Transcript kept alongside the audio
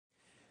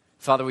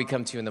Father, we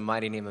come to you in the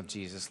mighty name of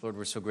Jesus. Lord,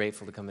 we're so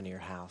grateful to come into your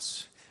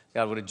house.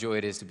 God, what a joy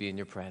it is to be in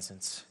your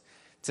presence.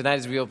 Tonight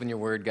as we open your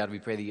word, God, we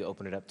pray that you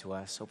open it up to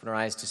us. Open our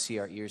eyes to see,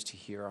 our ears to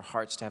hear, our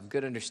hearts to have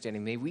good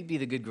understanding. May we be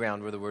the good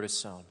ground where the word is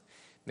sown.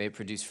 May it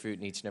produce fruit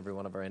in each and every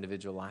one of our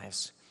individual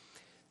lives.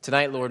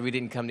 Tonight, Lord, we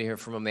didn't come to hear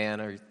from a man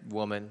or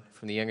woman,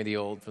 from the young or the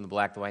old, from the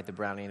black, the white, the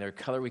brown, any other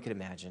color we could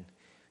imagine.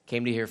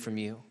 Came to hear from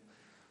you.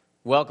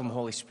 Welcome,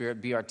 Holy Spirit.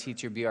 Be our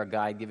teacher, be our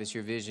guide. Give us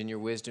your vision, your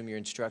wisdom, your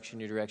instruction,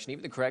 your direction,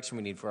 even the correction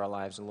we need for our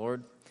lives. And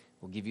Lord,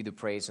 we'll give you the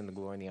praise and the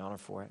glory and the honor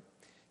for it.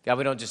 God,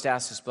 we don't just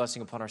ask this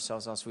blessing upon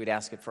ourselves, also we'd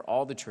ask it for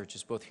all the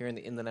churches, both here in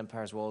the Inland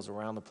Empire as well as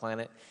around the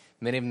planet.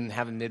 Many of them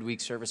having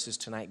midweek services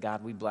tonight.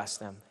 God, we bless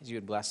them as you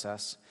would bless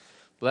us.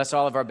 Bless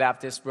all of our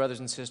Baptist brothers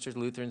and sisters,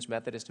 Lutherans,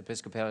 Methodists,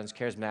 Episcopalians,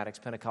 Charismatics,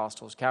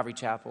 Pentecostals, Calvary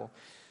Chapel,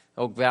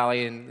 Oak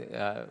Valley,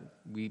 and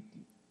we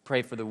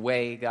pray for the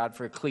Way, God,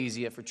 for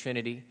Ecclesia, for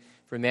Trinity,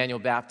 for Emmanuel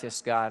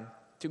Baptist, God.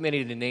 Too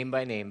many to name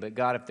by name, but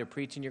God, if they're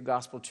preaching your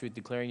gospel truth,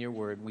 declaring your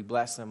word, we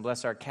bless them.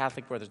 Bless our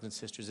Catholic brothers and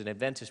sisters and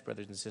Adventist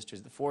brothers and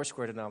sisters, the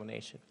Foursquare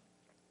denomination.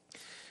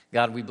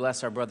 God, we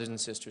bless our brothers and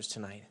sisters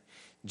tonight.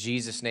 In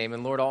Jesus' name.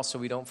 And Lord, also,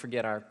 we don't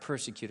forget our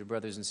persecuted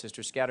brothers and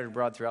sisters scattered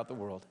abroad throughout the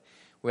world.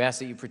 We ask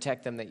that you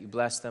protect them, that you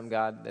bless them,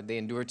 God, that they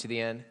endure to the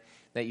end,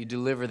 that you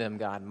deliver them,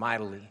 God,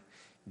 mightily.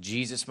 In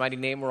Jesus' mighty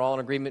name, we're all in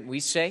agreement.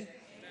 We say,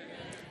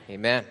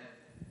 Amen.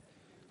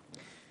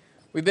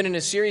 We've been in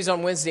a series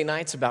on Wednesday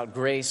nights about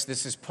grace.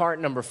 This is part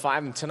number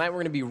 5, and tonight we're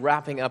going to be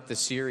wrapping up the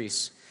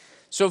series.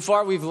 So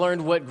far, we've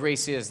learned what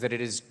grace is, that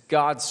it is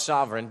God's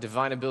sovereign,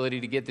 divine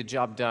ability to get the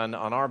job done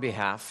on our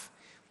behalf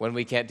when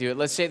we can't do it.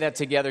 Let's say that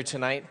together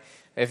tonight.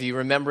 If you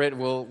remember it,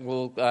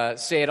 we'll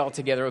say it all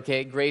together,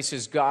 okay? Grace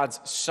is God's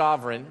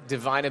sovereign,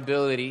 divine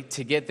ability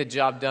to get the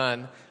job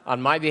done on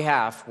my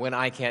behalf when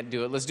I can't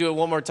do it. Let's do it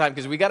one more time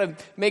because we got to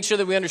make sure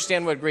that we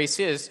understand what grace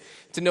is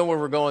to know where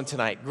we're going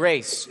tonight.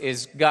 Grace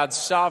is God's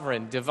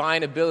sovereign,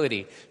 divine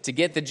ability to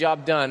get the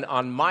job done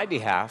on my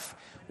behalf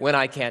when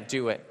I can't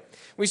do it.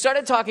 We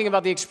started talking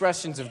about the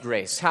expressions of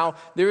grace, how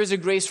there is a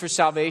grace for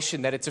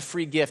salvation, that it's a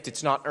free gift,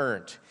 it's not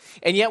earned.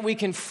 And yet we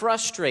can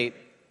frustrate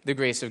the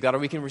grace of God, or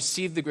we can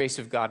receive the grace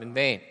of God in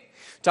vain.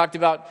 Talked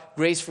about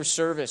grace for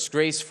service,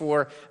 grace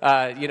for,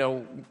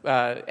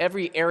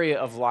 every area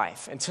of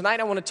life. And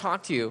tonight I want to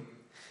talk to you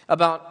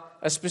about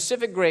a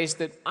specific grace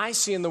that I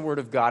see in the Word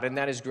of God, and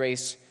that is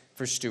grace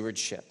for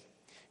stewardship.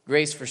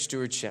 Grace for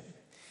stewardship.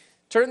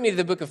 Turn with me to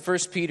the book of 1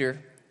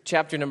 Peter,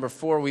 chapter number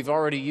 4. We've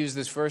already used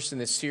this verse in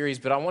this series,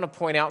 but I want to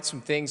point out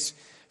some things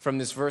from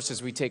this verse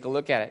as we take a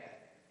look at it.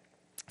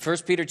 1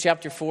 Peter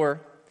chapter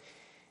 4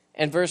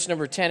 and verse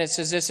number 10, it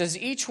says this, as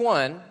each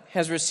one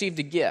has received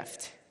a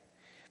gift,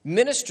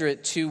 minister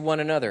it to one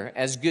another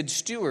as good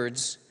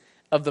stewards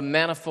of the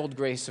manifold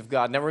grace of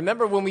God. Now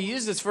remember, when we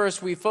use this verse,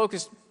 we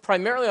focus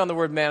primarily on the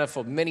word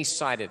manifold,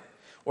 many-sided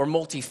or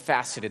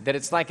multifaceted, that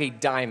it's like a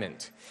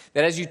diamond.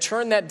 That as you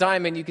turn that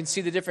diamond, you can see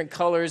the different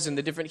colors and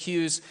the different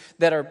hues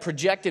that are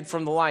projected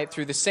from the light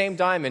through the same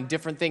diamond.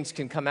 Different things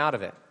can come out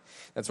of it.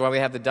 That's why we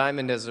have the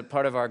diamond as a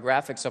part of our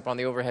graphics up on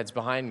the overheads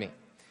behind me.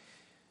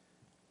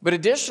 But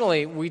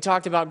additionally, we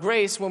talked about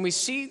grace when we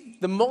see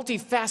the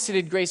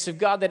multifaceted grace of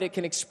God, that it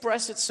can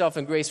express itself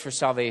in grace for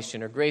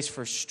salvation or grace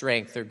for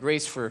strength or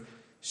grace for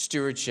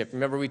stewardship.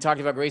 Remember, we talked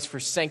about grace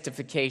for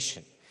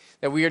sanctification,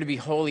 that we are to be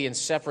holy and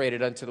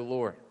separated unto the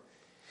Lord.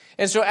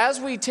 And so as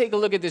we take a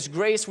look at this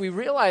grace, we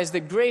realize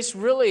that grace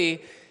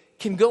really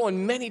can go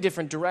in many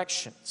different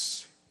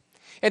directions.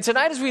 And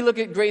tonight as we look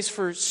at grace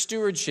for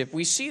stewardship,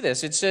 we see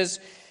this. It says,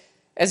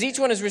 as each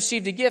one has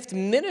received a gift,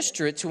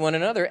 minister it to one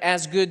another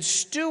as good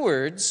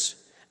stewards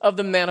of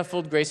the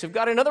manifold grace of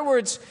God. In other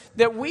words,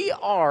 that we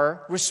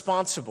are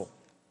responsible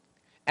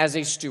as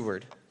a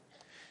steward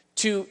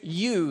to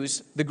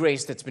use the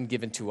grace that's been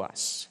given to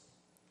us.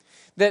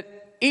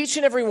 That each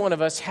and every one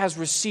of us has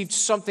received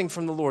something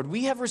from the Lord.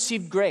 We have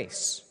received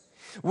grace.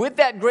 With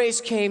that grace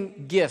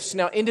came gifts.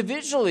 Now,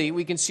 individually,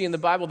 we can see in the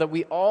Bible that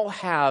we all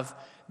have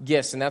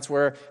gifts, and that's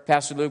where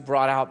Pastor Luke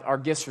brought out our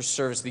gifts for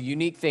service, the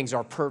unique things,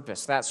 our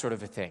purpose, that sort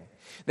of a thing.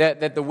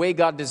 That the way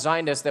God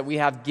designed us, that we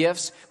have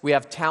gifts, we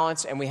have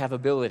talents, and we have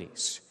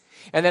abilities.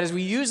 And that as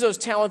we use those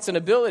talents and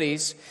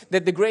abilities,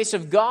 that the grace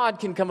of God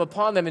can come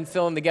upon them and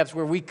fill in the gaps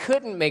where we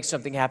couldn't make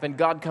something happen.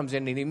 God comes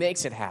in and He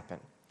makes it happen.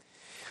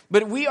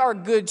 But we are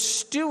good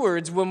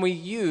stewards when we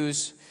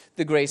use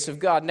the grace of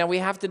God. Now, we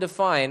have to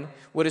define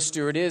what a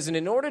steward is, and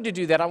in order to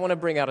do that, I want to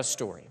bring out a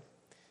story.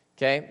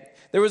 Okay?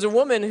 There was a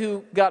woman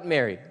who got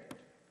married.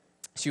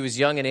 She was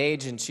young in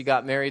age, and she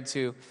got married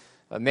to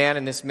a man,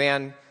 and this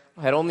man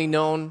had only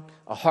known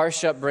a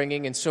harsh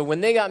upbringing. And so when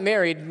they got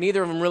married,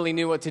 neither of them really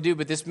knew what to do,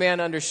 but this man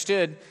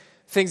understood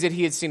things that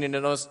he had seen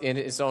in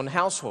his own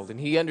household, and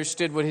he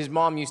understood what his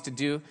mom used to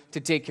do to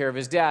take care of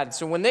his dad.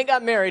 So when they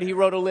got married, he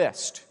wrote a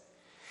list.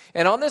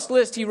 And on this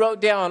list, he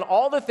wrote down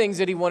all the things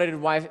that he wanted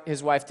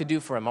his wife to do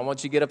for him. I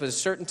want you to get up at a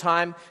certain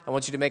time. I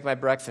want you to make my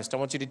breakfast. I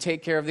want you to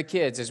take care of the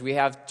kids as we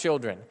have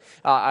children.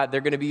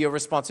 They're going to be your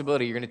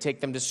responsibility. You're going to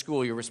take them to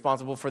school. You're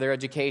responsible for their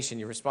education.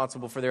 You're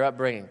responsible for their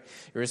upbringing.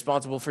 You're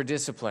responsible for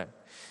discipline.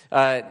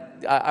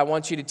 I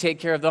want you to take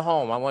care of the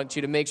home. I want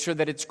you to make sure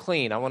that it's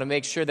clean. I want to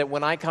make sure that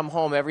when I come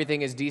home,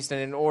 everything is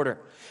decent and in order.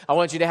 I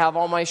want you to have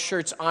all my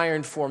shirts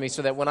ironed for me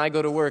so that when I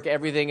go to work,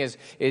 everything is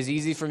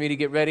easy for me to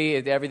get ready.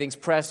 Everything's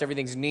pressed.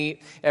 Everything's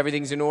neat.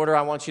 Everything's in order.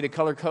 I want you to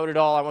color code it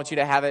all. I want you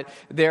to have it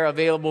there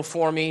available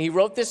for me. He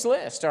wrote this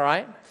list, all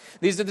right?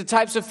 These are the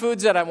types of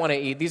foods that I want to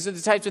eat. These are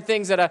the types of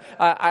things that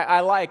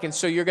I like. And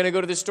so you're going to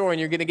go to the store and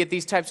you're going to get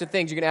these types of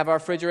things. You're going to have our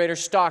refrigerator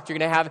stocked. You're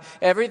going to have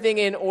everything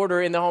in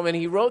order in the home. And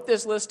he wrote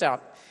this list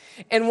out.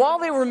 And while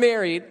they were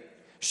married,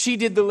 she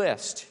did the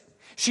list.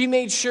 She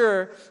made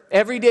sure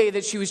every day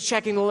that she was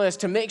checking the list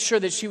to make sure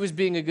that she was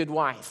being a good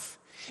wife.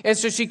 And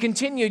so she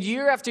continued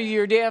year after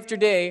year, day after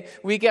day,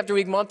 week after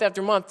week, month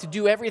after month to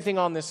do everything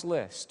on this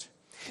list.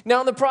 Now,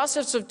 in the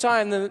process of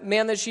time, the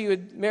man that she was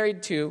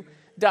married to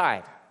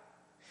died.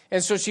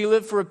 And so she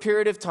lived for a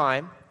period of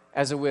time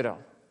as a widow.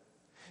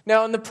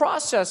 Now, in the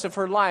process of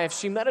her life,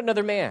 she met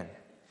another man.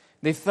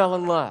 They fell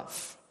in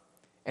love,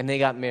 and they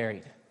got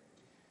married.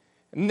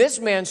 And this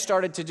man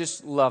started to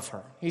just love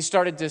her. He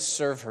started to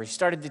serve her. He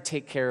started to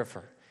take care of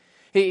her.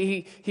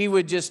 He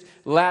would just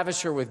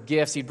lavish her with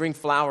gifts. He'd bring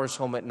flowers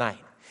home at night.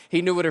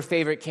 He knew what her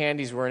favorite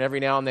candies were, and every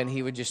now and then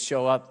he would just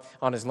show up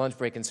on his lunch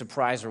break and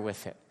surprise her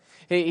with it.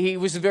 He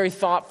was very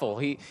thoughtful.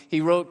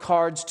 He wrote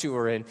cards to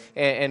her,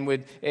 and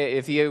would,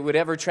 if he would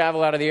ever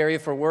travel out of the area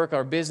for work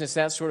or business,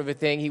 that sort of a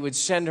thing, he would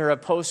send her a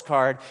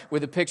postcard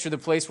with a picture of the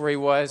place where he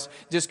was,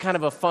 just kind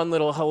of a fun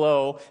little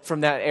hello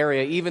from that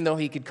area. Even though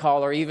he could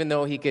call her, even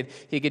though he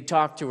could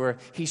talk to her,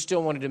 he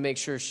still wanted to make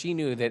sure she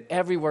knew that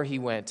everywhere he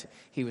went,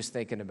 he was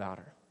thinking about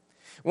her.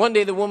 One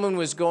day, the woman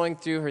was going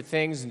through her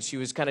things, and she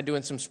was kind of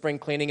doing some spring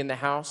cleaning in the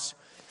house.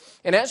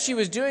 And as she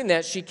was doing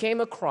that, she came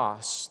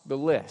across the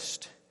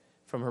list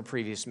from her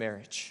previous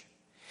marriage.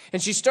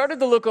 And she started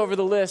to look over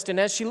the list, and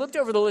as she looked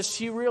over the list,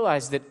 she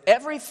realized that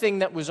everything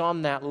that was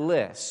on that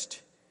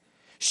list,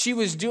 she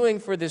was doing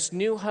for this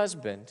new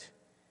husband,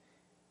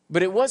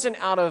 but it wasn't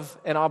out of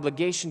an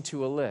obligation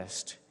to a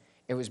list.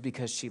 It was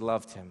because she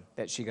loved him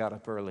that she got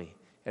up early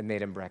and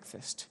made him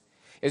breakfast.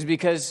 It was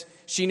because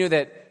she knew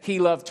that he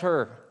loved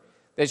her,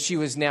 that she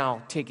was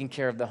now taking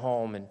care of the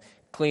home and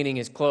cleaning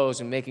his clothes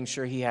and making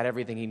sure he had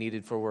everything he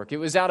needed for work. It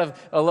was out of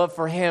a love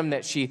for him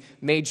that she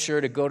made sure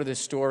to go to the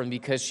store, and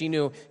because he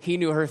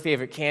knew her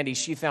favorite candy,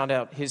 she found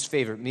out his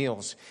favorite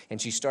meals,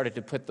 and she started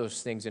to put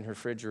those things in her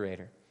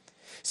refrigerator.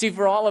 See,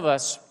 for all of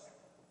us,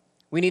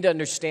 we need to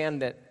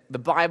understand that the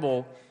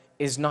Bible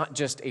is not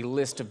just a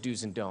list of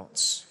do's and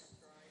don'ts.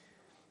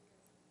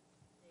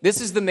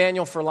 This is the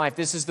manual for life.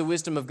 This is the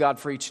wisdom of God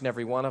for each and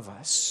every one of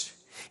us.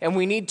 And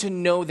we need to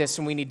know this,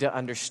 and we need to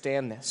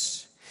understand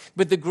this.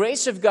 But the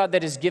grace of God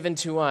that is given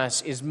to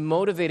us is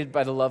motivated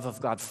by the love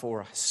of God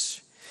for us.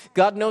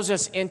 God knows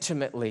us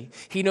intimately.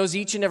 He knows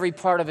each and every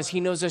part of us. He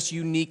knows us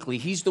uniquely.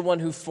 He's the one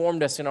who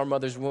formed us in our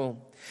mother's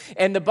womb.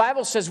 And the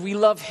Bible says we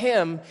love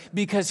him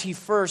because he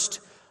first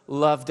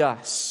loved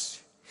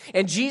us.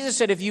 And Jesus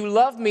said, if you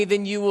love me,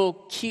 then you will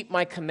keep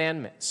my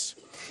commandments.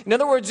 In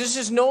other words, this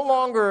is no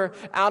longer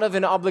out of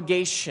an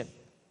obligation.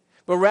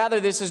 But rather,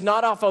 this is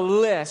not off a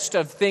list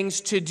of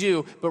things to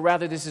do, but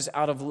rather this is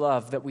out of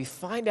love that we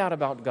find out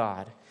about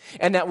God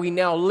and that we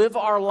now live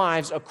our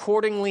lives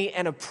accordingly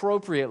and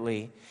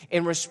appropriately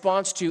in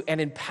response to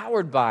and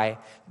empowered by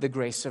the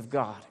grace of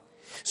God.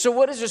 So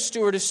what is a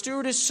steward? A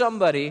steward is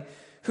somebody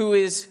who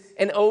is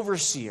an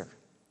overseer,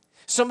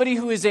 somebody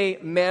who is a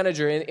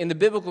manager. In the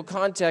biblical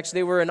context,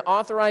 they were an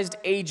authorized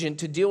agent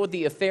to deal with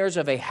the affairs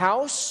of a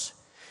house,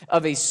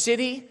 of a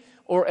city,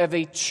 or of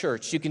a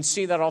church. You can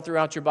see that all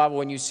throughout your Bible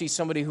when you see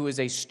somebody who is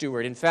a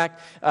steward. In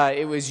fact,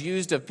 it was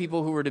used of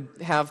people who were to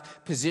have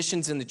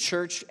positions in the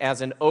church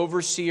as an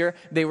overseer.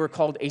 They were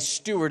called a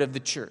steward of the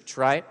church,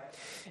 right?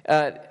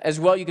 As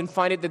well, you can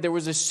find it that there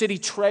was a city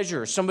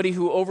treasurer, somebody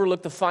who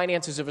overlooked the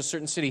finances of a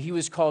certain city. He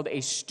was called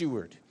a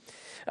steward.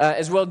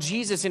 As well,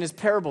 Jesus in his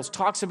parables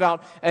talks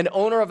about an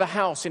owner of a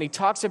house, and he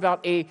talks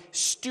about a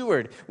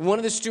steward. One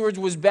of the stewards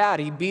was bad.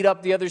 He beat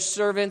up the other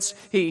servants.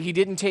 He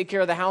didn't take care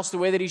of the house the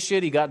way that he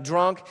should. He got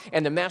drunk,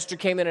 and the master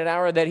came in an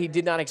hour that he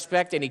did not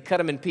expect, and he cut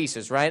him in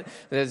pieces, right?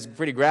 That's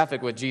pretty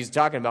graphic what Jesus is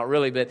talking about,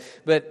 really, but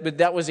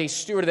that was a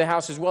steward of the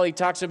house as well. He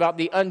talks about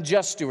the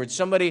unjust steward,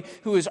 somebody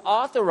who is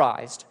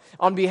authorized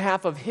on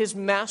behalf of his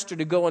master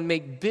to go and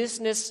make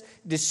business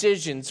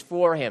decisions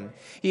for him.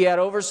 He had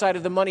oversight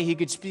of the money. He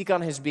could speak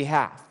on his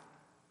behalf.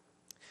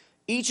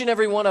 Each and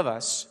every one of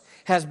us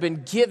has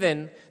been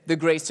given the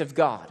grace of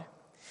God.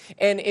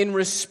 And in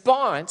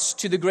response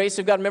to the grace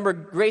of God, remember,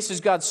 grace is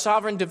God's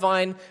sovereign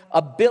divine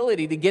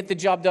ability to get the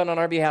job done on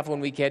our behalf when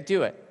we can't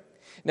do it.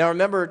 Now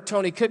remember,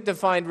 Tony Cook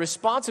defined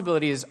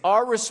responsibility as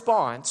our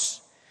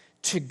response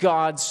to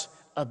God's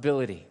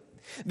ability.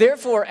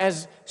 Therefore,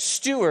 as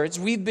stewards,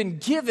 we've been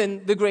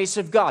given the grace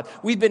of God.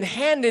 We've been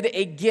handed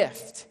a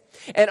gift.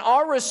 And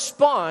our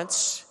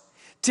response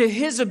to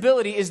his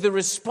ability is the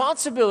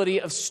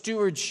responsibility of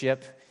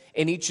stewardship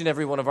in each and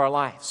every one of our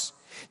lives.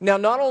 Now,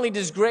 not only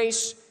does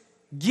grace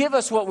give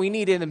us what we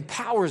need, it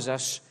empowers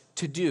us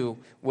to do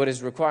what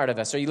is required of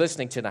us. Are you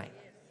listening tonight?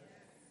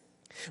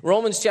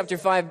 Romans chapter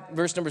 5,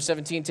 verse number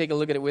 17. Take a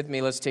look at it with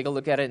me. Let's take a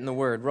look at it in the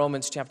Word.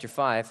 Romans chapter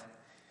 5.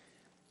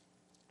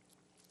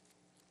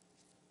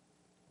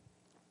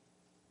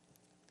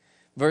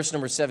 Verse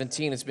number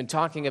 17. It's been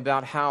talking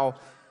about how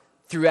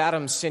through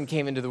Adam sin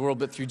came into the world,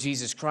 but through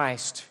Jesus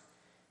Christ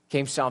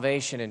came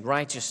salvation and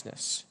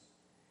righteousness.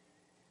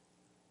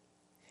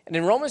 And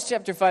in Romans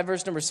chapter 5,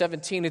 verse number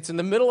 17, it's in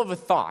the middle of a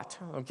thought,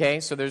 okay?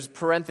 So there's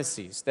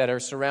parentheses that are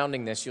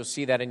surrounding this. You'll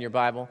see that in your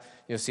Bible.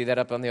 You'll see that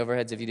up on the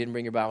overheads. If you didn't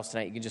bring your Bibles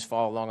tonight, you can just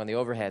follow along on the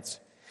overheads.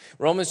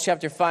 Romans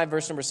chapter 5,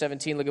 verse number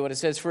 17, look at what it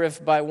says. For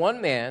if by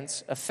one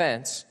man's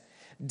offense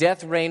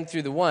death reigned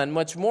through the one,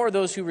 much more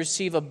those who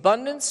receive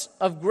abundance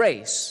of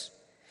grace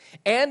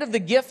and of the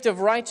gift of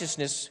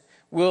righteousness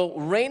will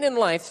reign in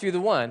life through the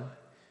one,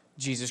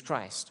 Jesus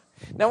Christ.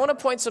 Now I want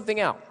to point something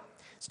out.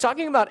 It's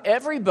talking about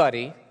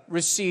everybody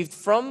received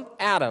from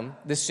Adam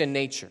the sin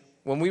nature.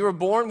 When we were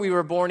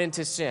born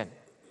into sin.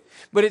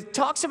 But it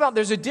talks about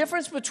there's a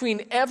difference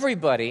between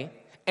everybody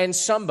and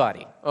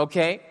somebody,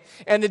 okay?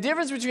 And the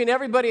difference between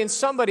everybody and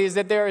somebody is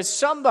that there is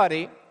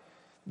somebody,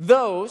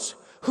 those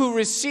who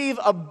receive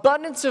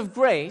abundance of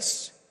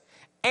grace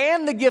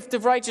and the gift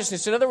of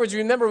righteousness. In other words,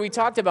 remember we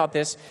talked about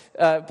this.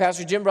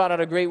 Pastor Jim brought out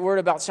a great word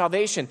about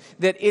salvation,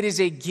 that it is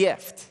a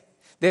gift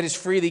that is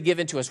freely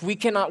given to us. We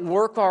cannot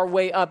work our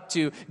way up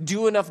to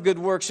do enough good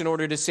works in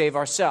order to save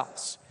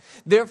ourselves.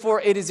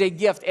 Therefore, it is a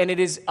gift, and it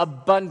is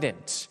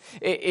abundant.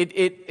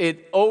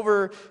 It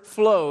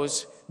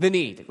overflows the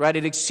need, right?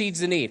 It exceeds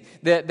the need.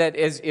 That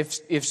is,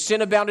 if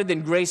sin abounded,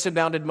 then grace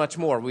abounded much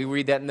more. We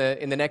read that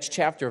in the next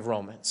chapter of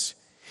Romans.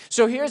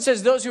 So here it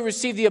says, those who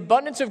receive the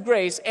abundance of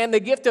grace and the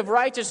gift of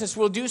righteousness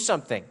will do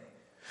something.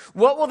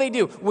 What will they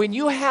do? When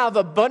you have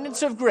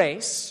abundance of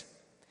grace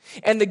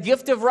and the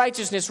gift of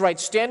righteousness, right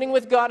standing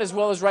with God as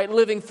well as right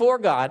living for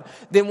God,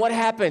 then what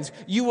happens?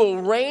 You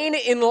will reign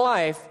in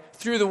life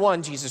through the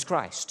one, Jesus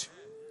Christ.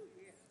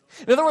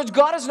 In other words,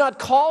 God has not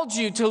called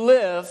you to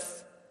live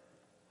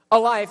a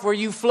life where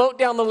you float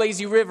down the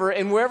lazy river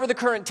and wherever the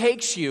current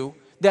takes you,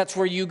 that's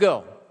where you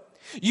go.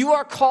 You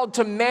are called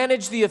to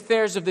manage the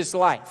affairs of this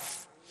life.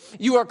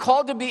 You are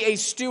called to be a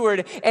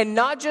steward and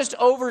not just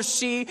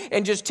oversee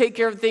and just take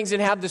care of things and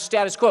have the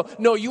status quo.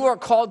 No, you are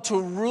called to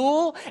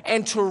rule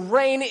and to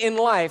reign in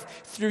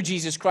life through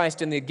Jesus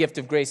Christ and the gift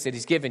of grace that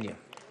He's given you.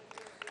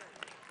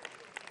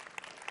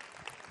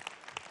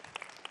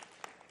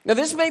 Now,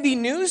 this may be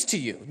news to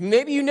you.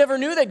 Maybe you never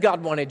knew that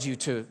God wanted you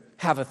to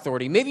have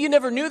authority. Maybe you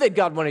never knew that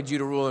God wanted you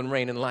to rule and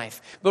reign in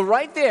life. But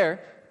right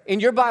there in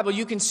your Bible,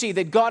 you can see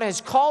that God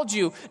has called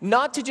you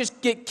not to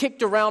just get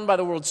kicked around by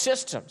the world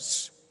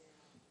systems.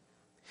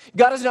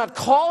 God has not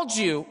called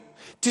you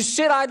to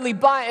sit idly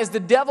by as the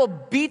devil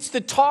beats the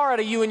tar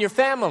out of you and your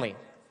family.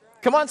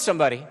 Come on,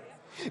 somebody.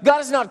 God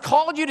has not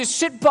called you to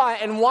sit by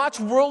and watch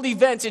world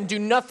events and do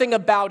nothing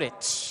about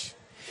it.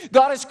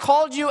 God has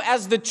called you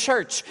as the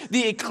church,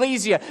 the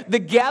ecclesia, the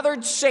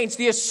gathered saints,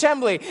 the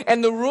assembly,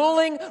 and the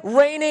ruling,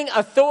 reigning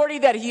authority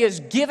that He has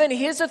given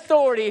His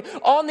authority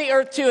on the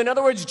earth too. In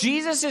other words,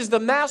 Jesus is the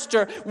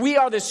master, we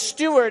are the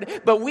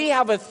steward, but we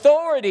have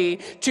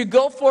authority to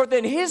go forth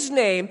in His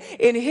name,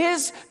 in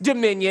His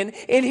dominion,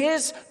 in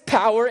His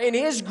power, in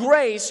His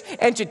grace,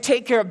 and to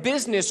take care of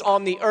business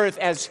on the earth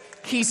as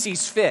He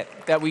sees fit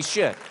that we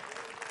should.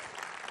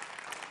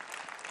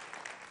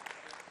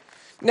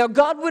 Now,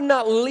 God would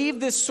not leave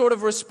this sort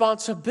of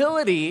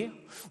responsibility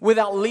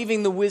without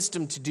leaving the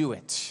wisdom to do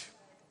it.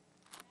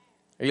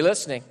 Are you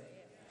listening?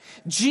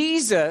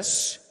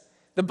 Jesus,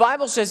 the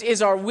Bible says,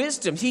 is our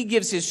wisdom. He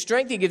gives His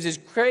strength, He gives His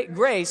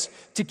grace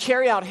to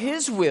carry out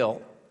His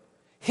will,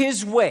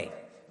 His way.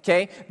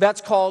 Okay? That's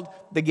called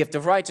the gift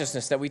of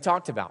righteousness that we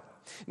talked about.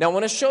 Now, I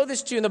want to show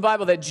this to you in the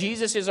Bible that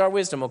Jesus is our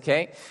wisdom,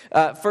 okay?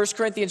 1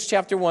 Corinthians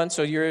chapter 1,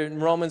 so you're in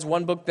Romans,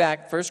 one book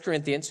back, 1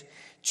 Corinthians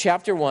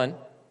chapter 1.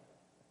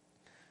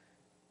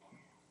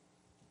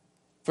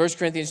 1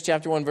 Corinthians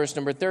chapter 1, verse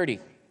number 30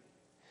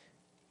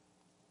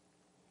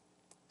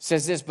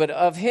 says this, but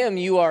of Him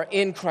you are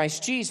in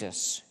Christ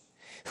Jesus,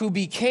 who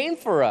became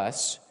for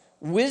us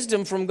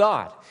wisdom from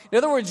God. In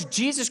other words,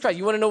 Jesus Christ,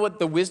 you want to know what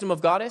the wisdom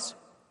of God is?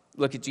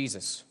 Look at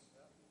Jesus.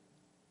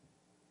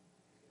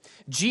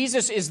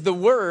 Jesus is the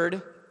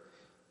Word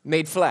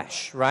made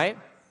flesh, right?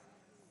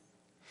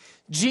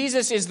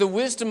 Jesus is the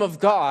wisdom of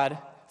God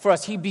for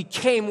us. He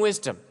became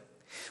wisdom.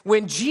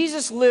 When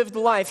Jesus lived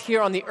life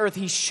here on the earth,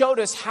 He showed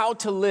us how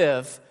to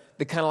live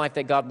the kind of life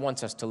that God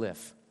wants us to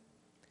live.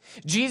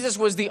 Jesus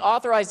was the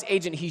authorized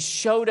agent. He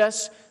showed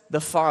us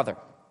the Father.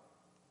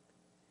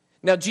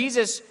 Now,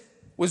 Jesus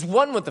was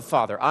one with the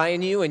Father, I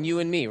and you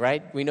and me,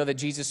 right? We know that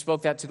Jesus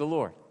spoke that to the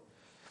Lord.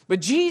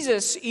 But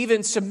Jesus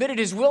even submitted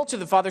His will to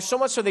the Father, so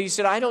much so that He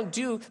said, I don't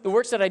do, the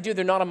works that I do,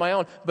 they're not on my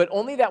own, but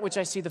only that which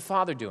I see the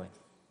Father doing.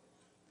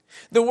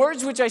 The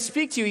words which I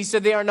speak to you, He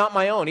said, they are not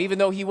my own. Even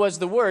though He was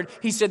the Word,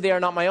 He said, they are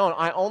not my own.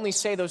 I only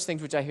say those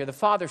things which I hear the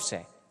Father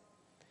say.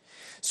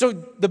 So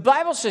the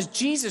Bible says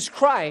Jesus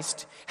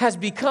Christ has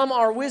become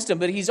our wisdom,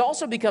 but He's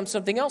also become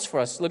something else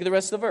for us. Look at the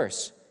rest of the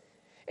verse.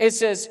 It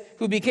says,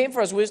 who became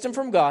for us wisdom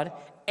from God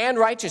and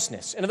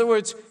righteousness. In other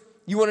words,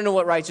 You want to know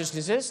what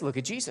righteousness is? Look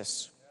at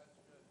Jesus.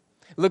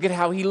 Look at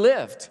how he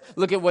lived.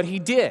 Look at what he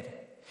did.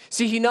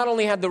 See, he not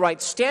only had the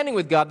right standing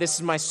with God, this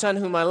is my son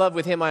whom I love,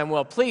 with him I am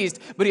well pleased,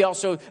 but he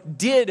also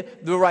did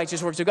the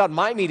righteous works of God.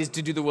 My meat is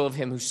to do the will of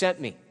him who sent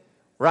me,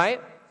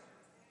 right?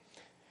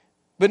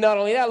 But not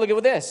only that, look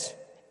at this.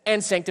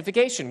 And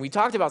sanctification. We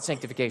talked about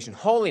sanctification,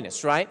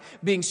 holiness, right?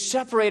 Being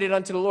separated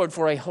unto the Lord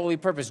for a holy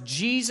purpose.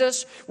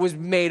 Jesus was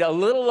made a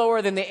little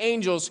lower than the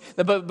angels,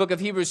 the book of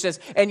Hebrews says,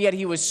 and yet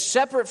he was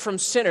separate from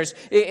sinners.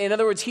 In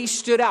other words, he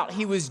stood out.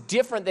 He was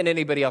different than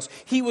anybody else.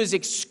 He was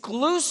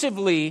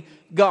exclusively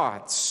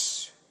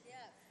God's.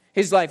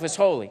 His life was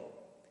holy.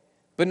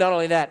 But not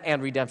only that,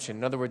 and redemption.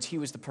 In other words, he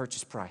was the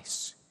purchase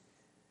price.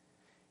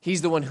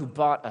 He's the one who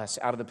bought us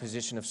out of the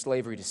position of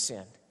slavery to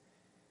sin.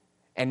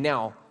 And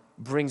now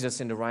brings us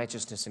into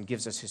righteousness and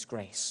gives us his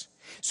grace.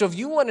 So if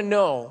you want to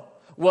know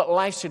what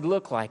life should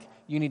look like,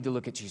 you need to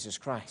look at Jesus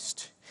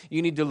Christ.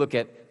 You need to look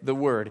at the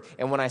Word.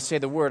 And when I say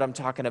the Word, I'm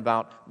talking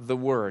about the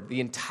Word,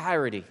 the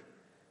entirety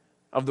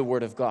of the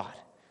Word of God.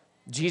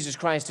 Jesus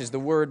Christ is the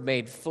Word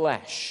made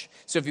flesh.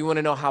 So if you want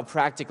to know how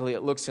practically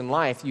it looks in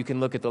life, you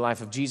can look at the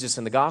life of Jesus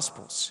in the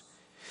Gospels.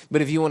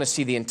 But if you want to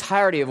see the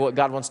entirety of what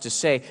God wants to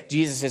say,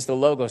 Jesus is the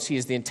Logos. He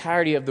is the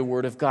entirety of the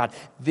Word of God.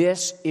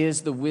 This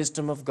is the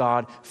wisdom of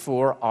God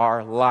for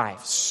our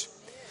lives.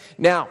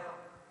 Now,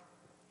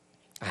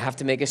 I have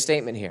to make a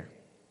statement here.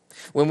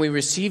 When we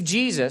receive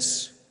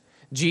Jesus,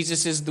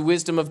 Jesus is the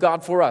wisdom of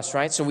God for us,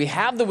 right? So we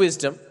have the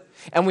wisdom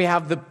and we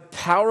have the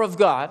power of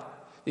God,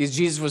 because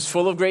Jesus was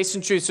full of grace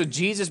and truth. So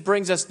Jesus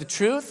brings us the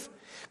truth,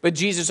 but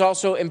Jesus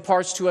also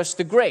imparts to us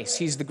the grace.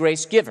 He's the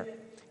grace giver.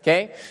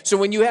 Okay? So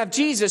when you have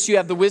Jesus, you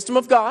have the wisdom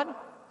of God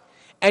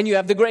and you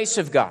have the grace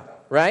of God,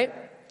 right?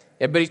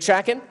 Everybody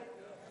tracking?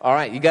 All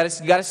right, you got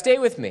to stay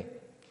with me.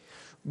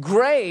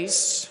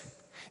 Grace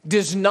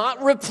does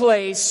not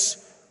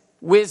replace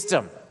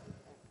wisdom.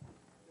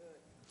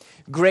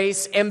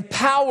 Grace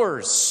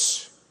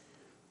empowers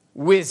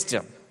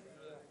wisdom.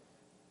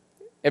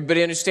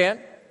 Everybody understand?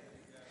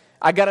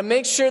 I got to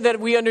make sure that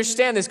we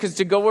understand this, because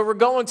to go where we're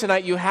going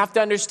tonight, you have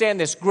to understand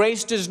this.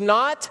 Grace does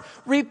not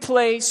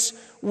replace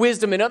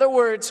wisdom. In other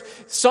words,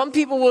 some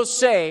people will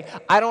say,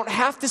 I don't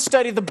have to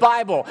study the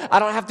Bible. I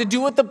don't have to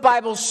do what the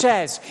Bible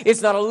says.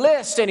 It's not a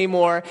list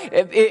anymore.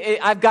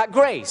 I've got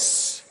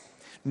grace.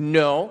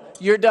 No,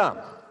 you're dumb.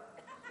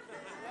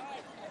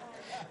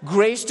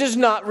 Grace does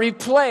not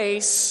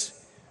replace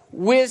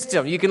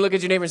wisdom. You can look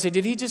at your neighbor and say,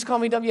 did he just call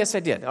me dumb? Yes, I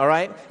did. All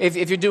right? If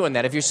you're doing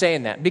that, if you're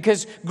saying that.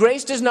 Because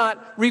grace does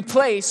not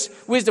replace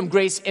wisdom.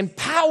 Grace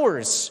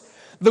empowers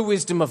the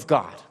wisdom of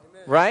God.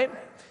 Right?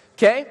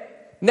 Okay?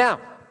 Now,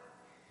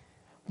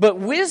 but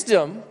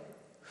wisdom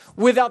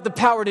without the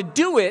power to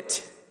do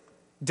it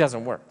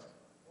doesn't work.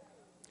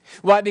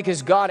 Why?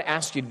 Because God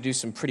asked you to do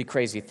some pretty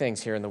crazy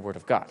things here in the Word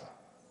of God.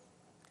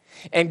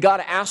 And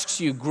God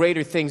asks you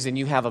greater things than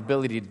you have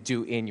ability to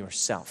do in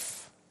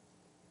yourself.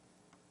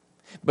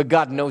 But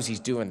God knows he's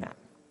doing that,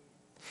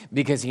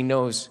 because he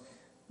knows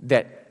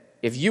that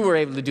if you were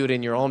able to do it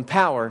in your own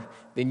power,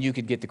 then you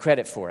could get the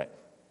credit for it.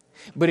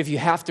 But if you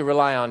have to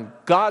rely on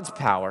God's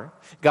power,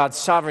 God's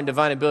sovereign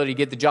divine ability to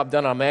get the job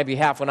done on my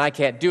behalf when I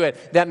can't do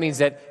it, that means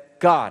that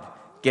God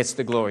gets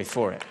the glory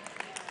for it.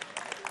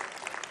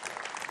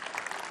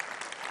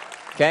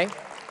 Okay?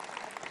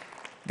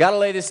 Got to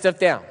lay this stuff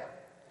down.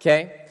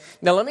 Okay?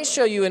 Now let me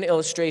show you an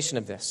illustration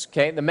of this.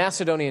 Okay? The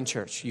Macedonian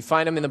church. You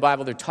find them in the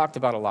Bible. They're talked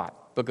about a lot.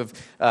 Book of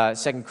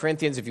 2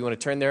 Corinthians, if you want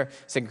to turn there,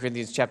 2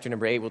 Corinthians chapter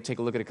number 8, we'll take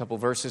a look at a couple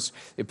verses.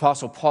 The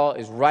Apostle Paul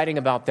is writing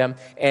about them,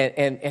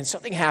 and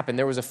something happened.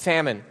 There was a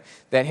famine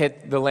that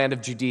hit the land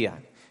of Judea,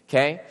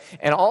 okay?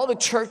 And all the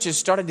churches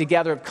started to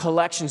gather up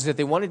collections that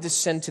they wanted to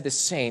send to the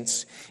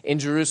saints in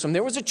Jerusalem.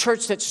 There was a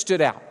church that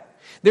stood out.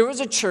 There was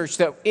a church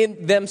that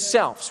in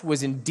themselves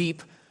was in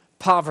deep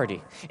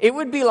poverty. It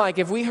would be like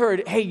if we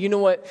heard, hey, you know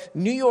what?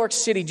 New York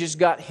City just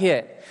got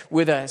hit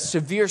with a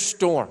severe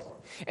storm.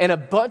 And a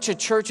bunch of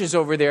churches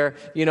over there,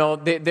 you know,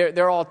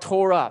 they're all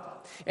tore up.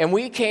 And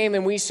we came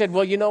and we said,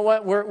 well, you know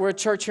what? We're a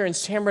church here in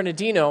San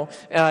Bernardino.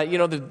 You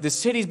know, the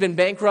city's been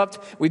bankrupt.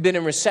 We've been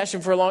in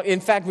recession for a long. In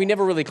fact, we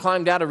never really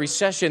climbed out of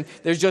recession.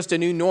 There's just a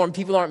new norm.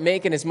 People aren't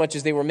making as much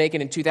as they were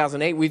making in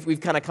 2008. We've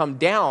kind of come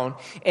down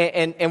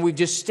and we've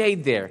just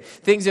stayed there.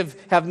 Things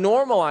have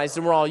normalized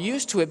and we're all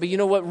used to it. But you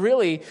know what?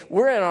 Really,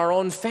 we're in our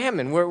own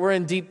famine. We're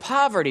in deep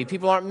poverty.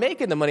 People aren't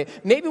making the money.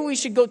 Maybe we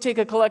should go take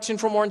a collection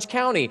from Orange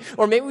County,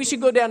 or maybe we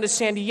should go down to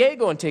San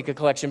Diego and take a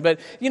collection. But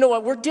you know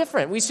what? We're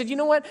different. We said, you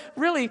know what?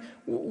 Really,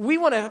 we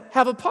want to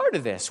have a part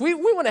of this. We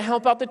want to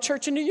help out the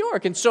church in New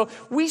York. And so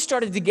we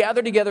started to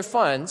gather together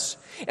funds,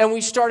 and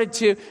we started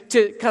to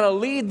kind of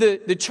lead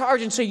the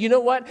charge and say, you know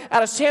what?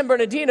 Out of San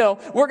Bernardino,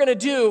 we're going to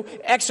do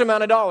X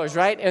amount of dollars,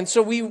 right? And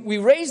so we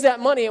raised that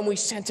money and we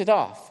sent it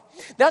off.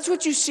 That's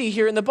what you see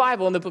here in the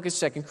Bible in the book of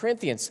 2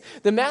 Corinthians.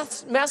 The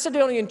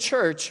Macedonian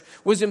church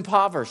was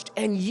impoverished,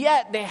 and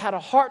yet they had a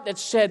heart that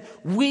said,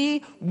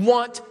 we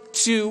want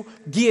to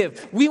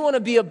give. We want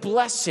to be a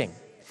blessing.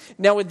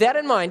 Now, with that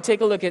in mind,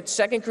 take a look at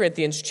 2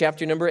 Corinthians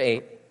chapter number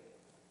 8.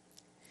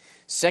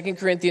 2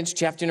 Corinthians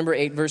chapter number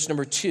 8, verse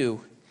number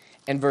 2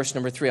 and verse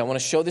number 3. I want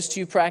to show this to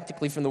you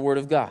practically from the Word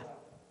of God.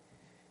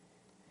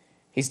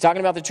 He's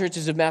talking about the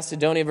churches of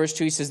Macedonia. Verse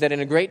 2, he says that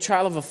in a great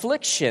trial of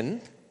affliction,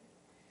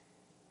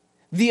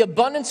 the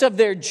abundance of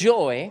their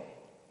joy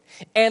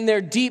and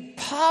their deep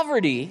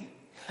poverty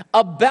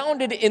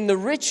abounded in the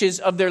riches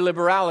of their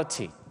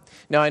liberality.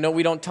 Now, I know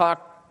we don't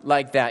talk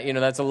like that. You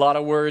know, that's a lot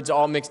of words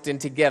all mixed in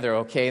together,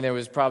 okay? And there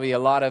was probably a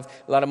lot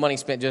of money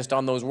spent just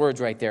on those words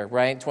right there,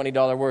 right?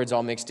 $20 words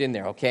all mixed in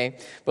there, okay?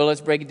 But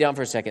let's break it down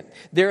for a second.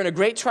 They're in a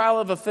great trial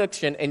of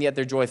affliction, and yet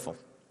they're joyful.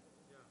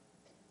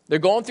 They're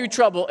going through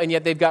trouble, and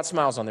yet they've got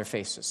smiles on their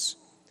faces.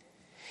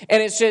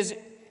 And it says,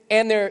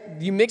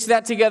 you mix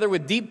that together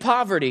with deep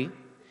poverty.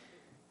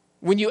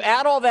 When you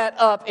add all that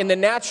up in the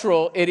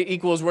natural, it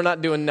equals we're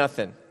not doing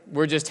nothing.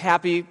 We're just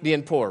happy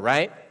being poor,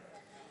 right?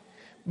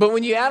 But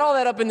when you add all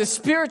that up in the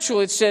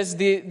spiritual, it says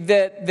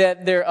that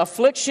their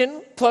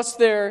affliction plus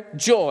their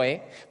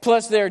joy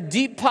plus their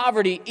deep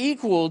poverty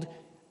equaled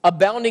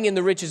abounding in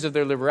the riches of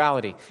their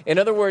liberality. In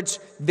other words,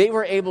 they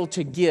were able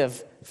to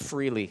give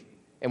freely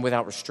and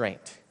without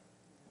restraint.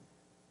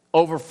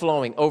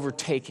 Overflowing,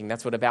 overtaking,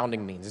 that's what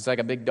abounding means. It's like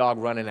a big dog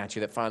running at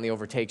you that finally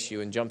overtakes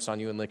you and jumps on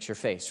you and licks your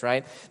face,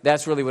 right?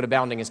 That's really what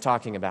abounding is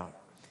talking about.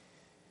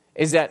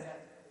 Is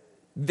that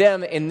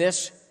them in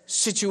this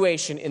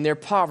situation, in their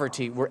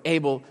poverty, were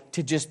able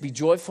to just be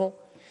joyful.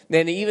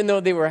 Then even though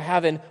they were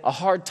having a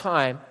hard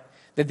time,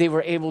 that they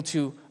were able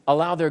to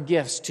allow their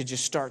gifts to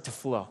just start to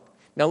flow.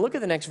 Now look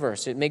at the next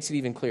verse. It makes it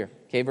even clearer.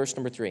 Okay, verse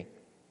number 3.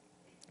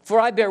 For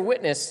I bear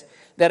witness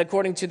that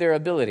according to their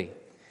ability.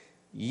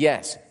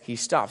 Yes, he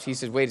stops. He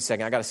says, wait a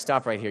second, I got to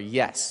stop right here.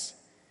 Yes.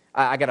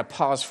 I got to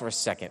pause for a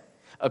second.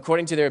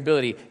 According to their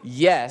ability,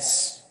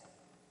 yes.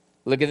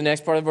 Look at the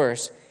next part of the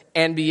verse.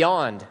 And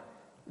beyond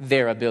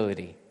their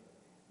ability,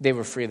 they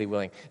were freely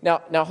willing.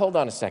 Now hold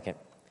on a second.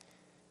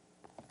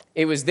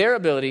 It was their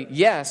ability,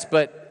 yes,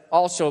 but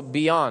also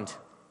beyond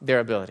their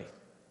ability.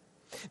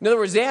 In other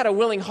words, they had a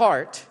willing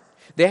heart.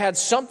 They had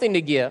something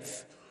to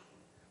give.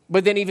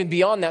 But then even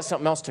beyond that,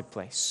 something else took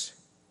place.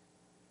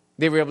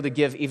 They were able to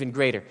give even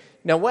greater.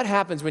 Now, what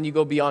happens when you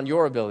go beyond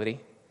your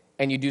ability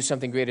and you do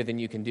something greater than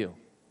you can do?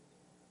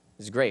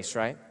 It's grace,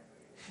 right?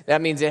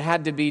 That means it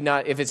had to be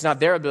not, if it's not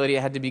their ability,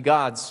 it had to be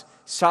God's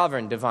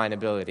sovereign divine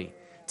ability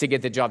to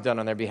get the job done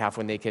on their behalf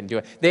when they couldn't do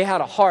it. They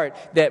had a heart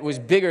that was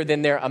bigger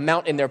than their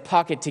amount in their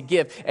pocket to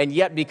give, and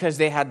yet because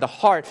they had the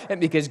heart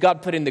and because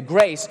God put in the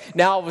grace,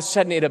 now all of a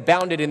sudden it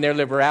abounded in their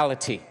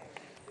liberality,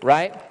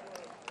 right?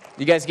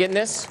 You guys getting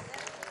this?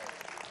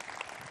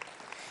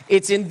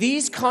 It's in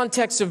these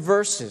contexts of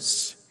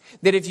verses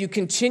that if you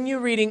continue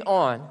reading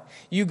on,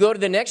 you go to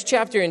the next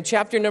chapter in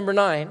chapter number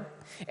 9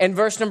 and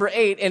verse number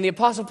 8, and the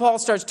Apostle Paul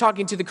starts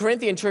talking to the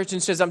Corinthian church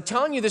and says, I'm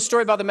telling you this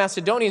story about the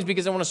Macedonians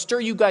because I want to stir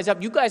you guys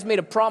up. You guys made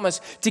a promise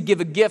to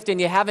give a gift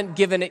and you haven't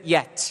given it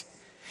yet.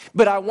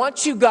 But I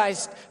want you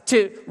guys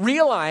to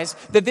realize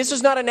that this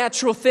is not a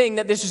natural thing,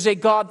 that this is a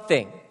God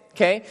thing,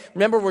 okay?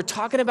 Remember, we're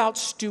talking about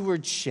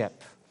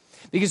stewardship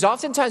because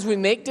oftentimes we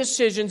make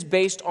decisions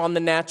based on the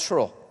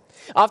natural.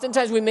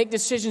 Oftentimes we make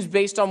decisions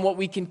based on what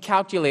we can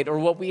calculate or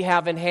what we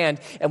have in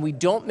hand, and we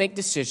don't make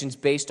decisions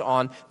based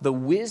on the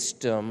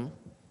wisdom,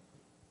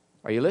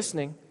 are you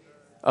listening,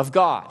 of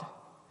God.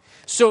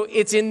 So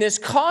it's in this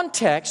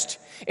context,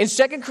 in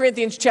 2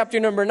 Corinthians chapter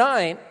number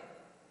 9,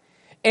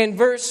 and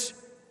verse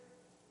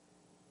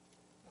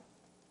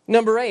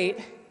number 8,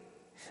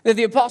 that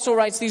the apostle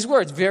writes these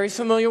words, very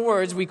familiar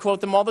words, we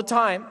quote them all the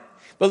time,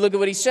 but look at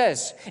what he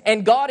says.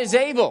 And God is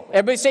able,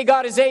 everybody say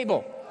God is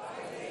able.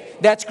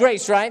 That's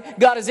grace, right?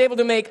 God is able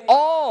to make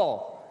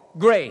all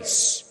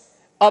grace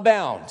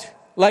abound.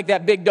 Like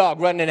that big dog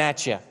running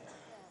at you.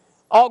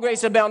 All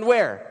grace abound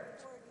where?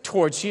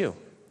 Towards you.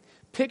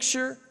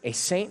 Picture a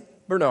Saint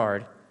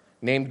Bernard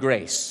named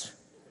Grace.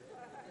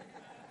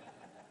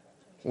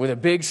 With a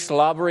big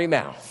slobbery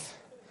mouth.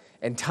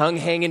 And tongue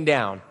hanging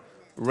down,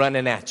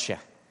 running at you.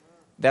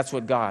 That's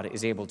what God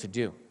is able to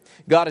do.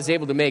 God is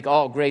able to make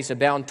all grace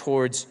abound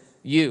towards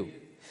you.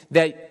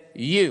 That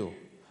you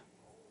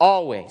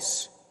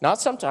always... Not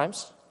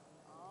sometimes.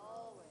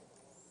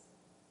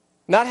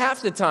 Not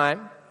half the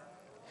time.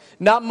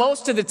 Not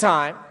most of the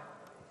time.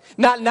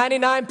 Not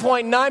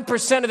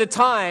 99.9% of the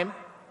time.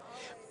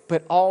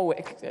 But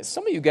always.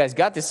 Some of you guys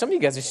got this. Some of you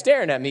guys are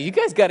staring at me. You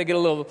guys got to get a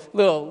little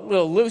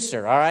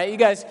looser, all right? You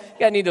guys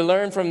need to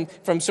learn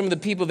from some of the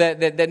people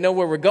that know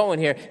where we're going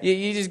here.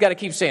 You just got to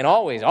keep saying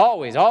always,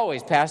 always,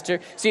 always,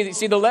 Pastor.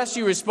 See, the less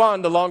you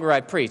respond, the longer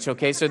I preach,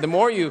 okay? So the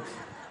more you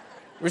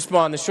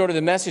respond, the shorter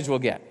the message will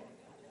get.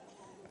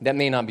 That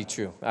may not be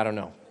true. I don't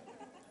know.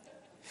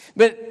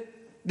 But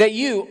that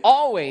you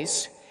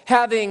always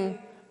having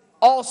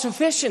all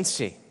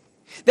sufficiency.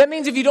 That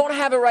means if you don't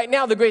have it right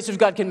now, the grace of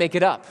God can make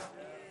it up.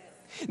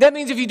 That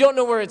means if you don't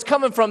know where it's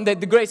coming from, that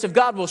the grace of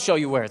God will show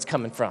you where it's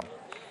coming from.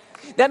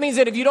 That means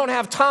that if you don't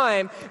have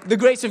time, the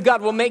grace of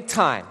God will make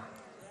time.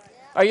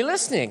 Are you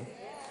listening?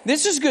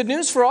 This is good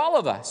news for all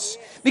of us.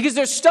 Because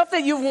there's stuff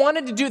that you've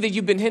wanted to do that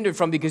you've been hindered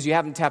from because you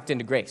haven't tapped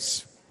into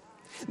grace.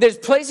 There's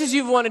places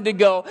you've wanted to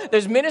go.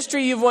 There's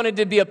ministry you've wanted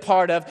to be a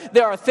part of.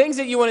 There are things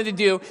that you wanted to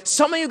do.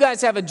 Some of you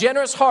guys have a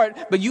generous heart,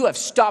 but you have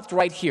stopped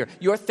right here.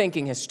 Your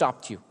thinking has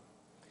stopped you.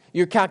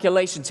 Your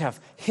calculations have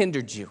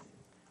hindered you.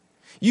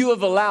 You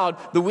have allowed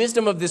the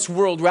wisdom of this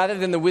world rather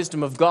than the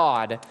wisdom of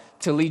God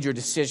to lead your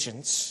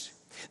decisions.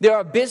 There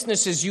are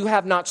businesses you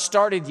have not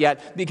started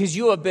yet because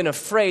you have been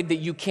afraid that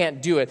you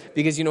can't do it.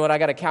 Because you know what, I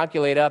got to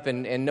calculate up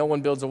and no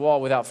one builds a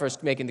wall without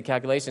first making the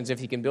calculations if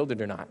he can build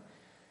it or not.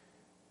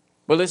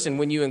 But listen,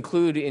 when you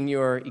include in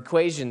your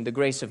equation the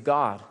grace of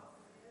God,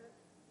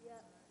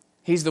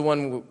 he's the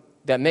one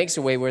that makes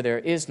a way where there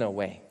is no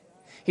way.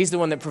 He's the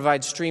one that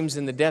provides streams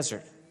in the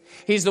desert.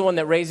 He's the one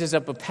that raises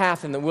up a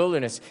path in the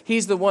wilderness.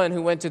 He's the one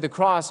who went to the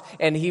cross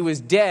and he was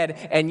dead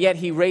and yet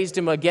he raised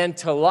him again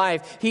to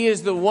life. He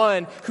is the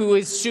one who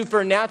is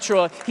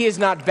supernatural. He is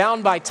not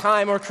bound by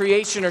time or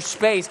creation or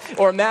space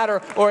or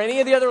matter or any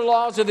of the other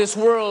laws of this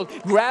world.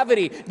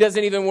 Gravity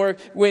doesn't even work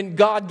when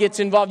God gets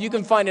involved. You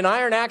can find an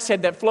iron axe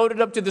head that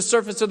floated up to the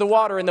surface of the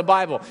water in the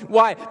Bible.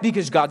 Why?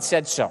 Because God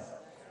said so.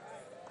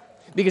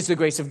 Because the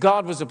grace of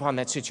God was upon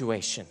that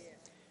situation.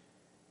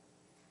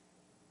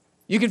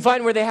 You can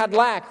find where they had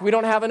lack. We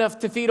don't have enough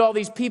to feed all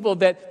these people,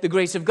 that the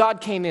grace of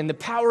God came in. The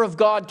power of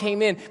God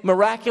came in.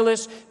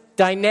 Miraculous,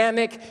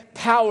 dynamic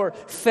power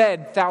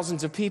fed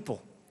thousands of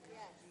people.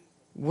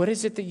 What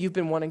is it that you've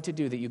been wanting to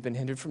do that you've been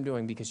hindered from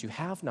doing because you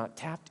have not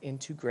tapped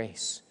into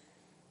grace?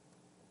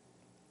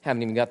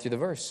 Haven't even got through the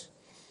verse.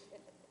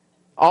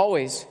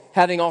 Always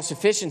having all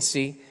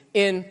sufficiency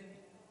in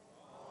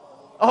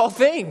all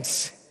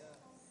things.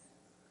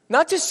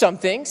 Not just some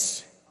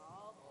things.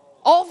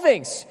 All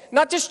things,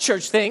 not just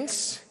church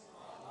things.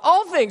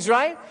 All things,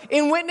 right?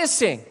 In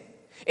witnessing,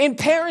 in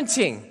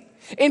parenting,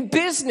 in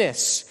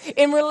business,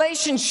 in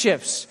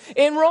relationships,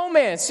 in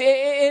romance,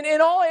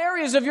 in all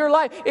areas of your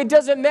life. It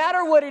doesn't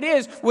matter what it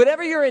is,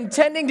 whatever you're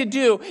intending to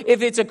do,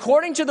 if it's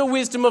according to the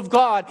wisdom of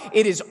God,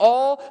 it is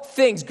all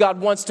things.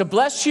 God wants to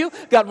bless you.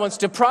 God wants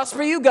to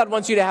prosper you. God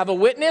wants you to have a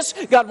witness.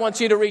 God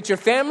wants you to reach your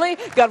family.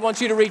 God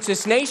wants you to reach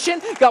this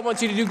nation. God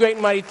wants you to do great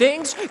and mighty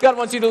things. God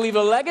wants you to leave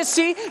a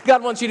legacy.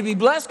 God wants you to be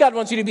blessed. God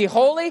wants you to be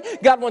holy.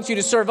 God wants you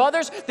to serve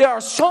others. There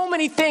are so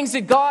many things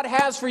that God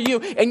has for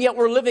you, and yet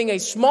we're living a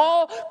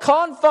small,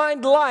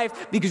 confined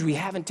life because we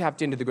haven't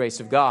tapped into the grace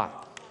of God.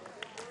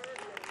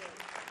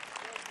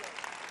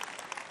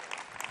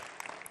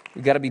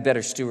 We've got to be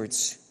better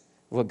stewards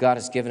of what God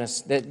has given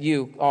us, that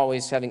you,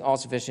 always having all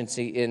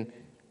sufficiency in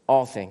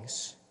all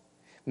things,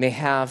 may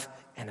have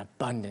an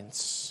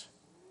abundance.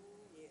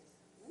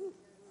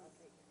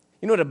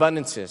 You know what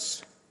abundance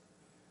is?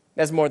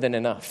 That's more than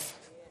enough.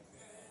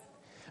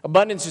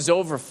 Abundance is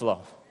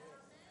overflow.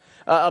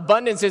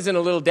 Abundance isn't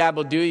a little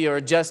dabble do you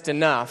or just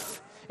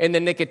enough in the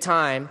nick of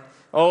time.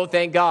 Oh,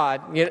 thank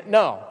God.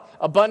 No.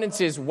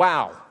 Abundance is,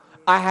 wow,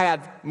 I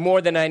had more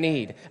than I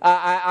need.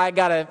 I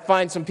got to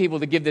find some people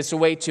to give this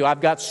away to.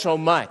 I've got so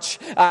much.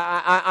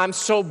 I'm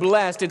so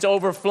blessed. It's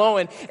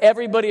overflowing.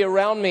 Everybody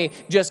around me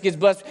just gets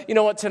blessed. You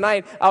know what?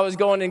 Tonight, I was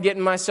going and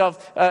getting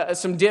myself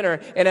some dinner,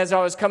 and as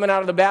I was coming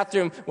out of the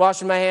bathroom,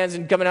 washing my hands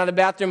and coming out of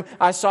the bathroom,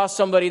 I saw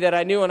somebody that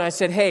I knew, and I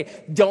said,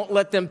 hey, don't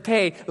let them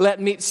pay.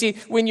 Let me. See,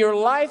 when your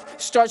life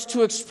starts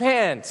to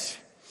expand,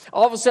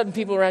 all of a sudden,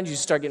 people around you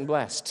start getting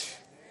blessed.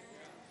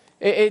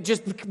 It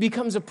just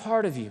becomes a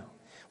part of you.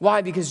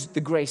 Why? Because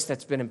the grace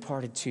that's been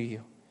imparted to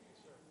you.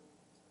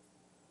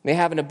 May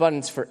have an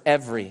abundance for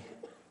every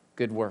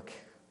good work.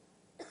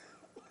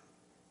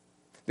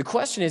 The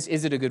question is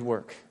it a good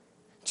work?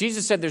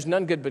 Jesus said there's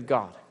none good but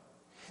God.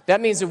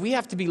 That means that we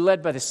have to be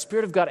led by the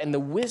Spirit of God and the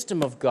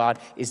wisdom of God.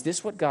 Is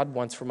this what God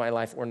wants for my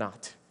life or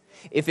not?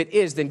 If it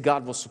is, then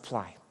God will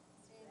supply.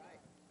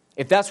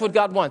 If that's what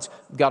God wants,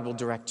 God will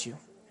direct you.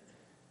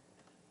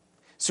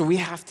 So we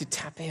have to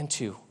tap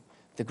into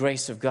the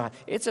grace of God.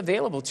 It's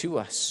available to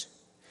us.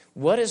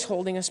 What is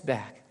holding us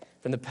back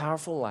from the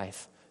powerful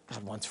life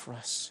God wants for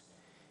us?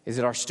 Is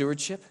it our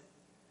stewardship?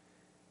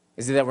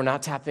 Is it that we're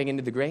not tapping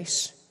into the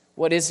grace?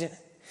 What is it?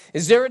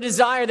 Is there a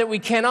desire that we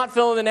cannot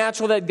fill in the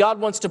natural, that God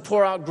wants to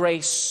pour out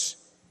grace?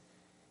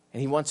 And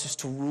He wants us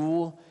to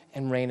rule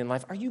and reign in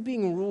life. Are you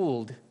being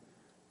ruled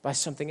by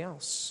something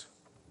else?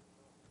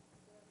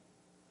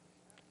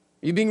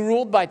 Are you being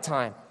ruled by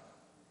time?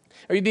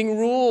 Are you being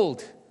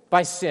ruled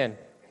by sin?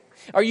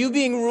 Are you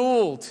being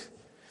ruled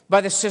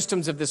by the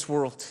systems of this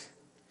world?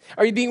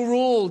 Are you being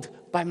ruled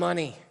by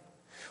money?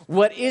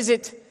 What is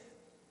it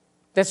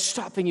that's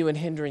stopping you and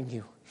hindering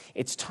you?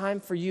 It's time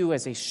for you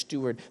as a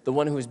steward, the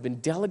one who has been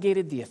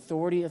delegated the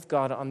authority of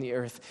God on the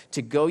earth,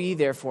 to go ye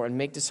therefore and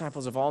make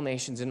disciples of all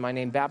nations in my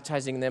name,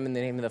 baptizing them in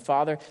the name of the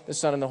Father, the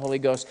Son, and the Holy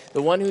Ghost.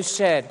 The one who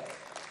said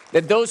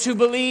that those who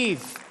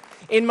believe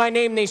in my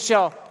name they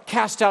shall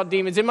cast out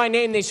demons. In my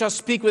name they shall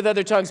speak with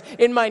other tongues.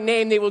 In my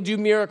name they will do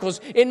miracles.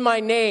 In my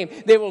name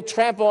they will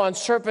trample on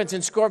serpents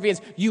and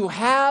scorpions. You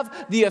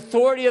have the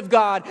authority of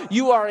God.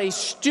 You are a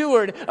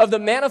steward of the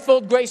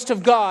manifold grace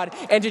of God,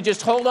 and to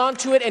just hold on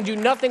to it and do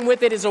nothing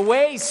with it is a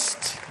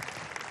waste.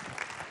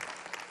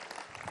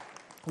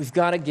 We've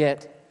got to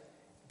get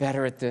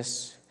better at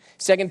this.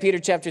 2 Peter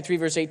chapter 3,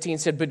 verse 18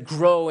 said, but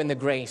grow in the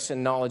grace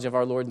and knowledge of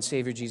our Lord and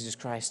Savior Jesus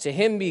Christ. To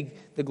him be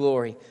the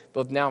glory,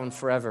 both now and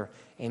forever.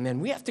 Amen.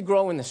 We have to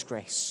grow in this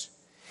grace.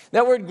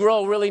 That word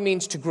grow really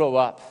means to grow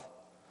up,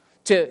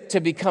 to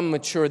become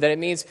mature. That it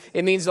means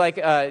like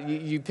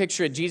you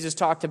picture it, Jesus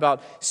talked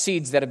about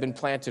seeds that have been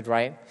planted,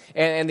 right?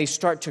 And they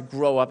start to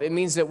grow up. It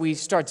means that we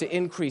start to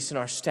increase in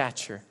our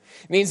stature.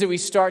 It means that we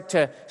start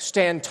to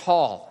stand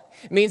tall.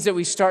 It means that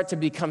we start to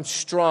become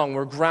strong.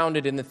 We're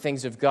grounded in the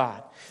things of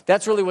God.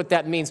 That's really what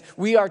that means.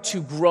 We are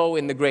to grow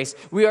in the grace.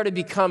 We are to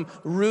become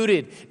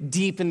rooted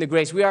deep in the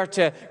grace. We are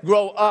to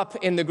grow up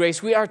in the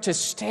grace. We are to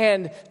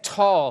stand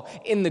tall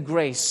in the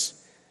grace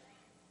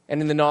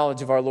and in the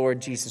knowledge of our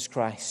Lord Jesus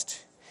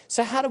Christ.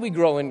 So how do we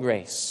grow in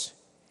grace?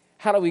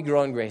 How do we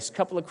grow in grace? A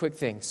couple of quick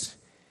things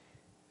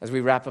as we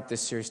wrap up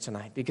this series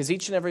tonight. Because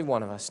each and every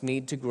one of us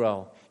need to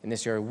grow in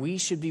this area. We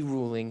should be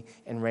ruling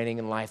and reigning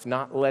in life,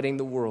 not letting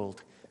the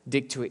world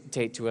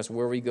dictate to us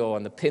where we go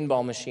on the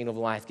pinball machine of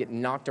life,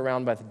 getting knocked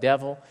around by the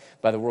devil,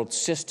 by the world's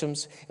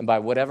systems, and by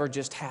whatever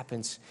just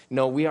happens.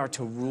 No, we are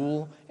to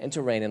rule and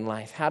to reign in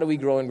life. How do we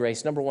grow in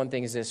grace? Number one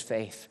thing is this: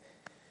 faith.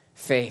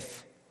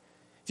 Faith.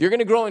 If you're going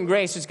to grow in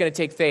grace, it's going to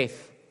take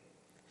faith.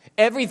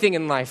 Everything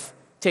in life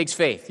takes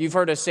faith. You've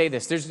heard us say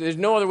this. There's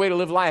no other way to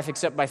live life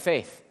except by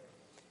faith.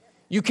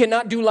 You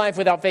cannot do life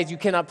without faith. You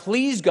cannot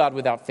please God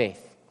without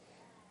faith.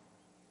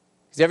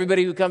 Because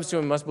everybody who comes to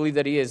him must believe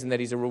that he is and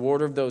that he's a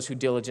rewarder of those who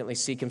diligently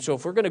seek him. So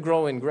if we're going to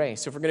grow in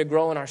grace, if we're going to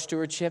grow in our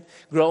stewardship,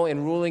 grow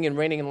in ruling and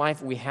reigning in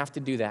life, we have to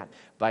do that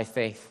by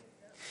faith.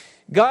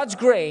 God's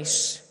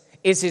grace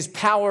is his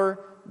power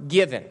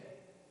given.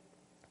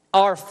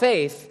 Our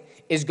faith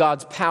is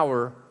God's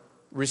power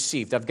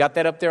received. I've got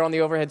that up there on the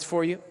overheads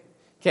for you.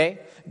 Okay?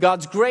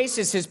 God's grace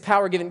is his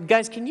power given.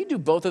 Guys, can you do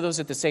both of those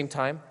at the same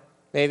time?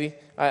 Maybe.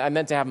 I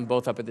meant to have them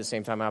both up at the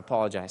same time. I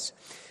apologize.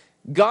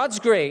 God's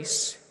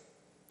grace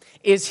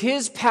is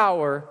his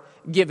power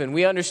given.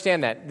 We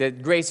understand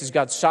that grace is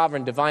God's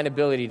sovereign, divine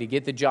ability to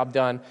get the job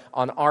done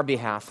on our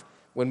behalf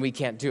when we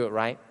can't do it,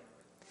 right?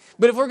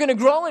 But if we're going to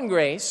grow in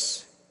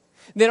grace,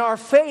 then our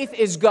faith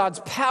is God's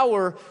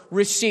power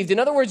received. In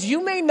other words,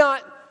 you may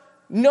not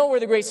know where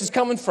the grace is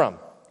coming from.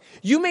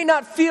 You may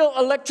not feel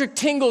electric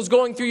tingles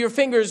going through your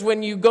fingers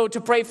when you go to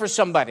pray for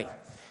somebody,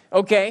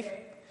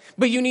 okay?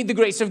 But you need the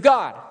grace of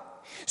God.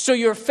 So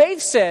your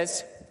faith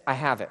says, I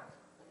have it.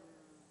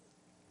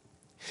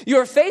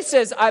 Your faith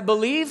says, I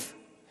believe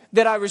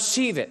that I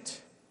receive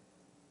it.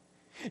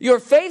 Your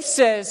faith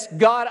says,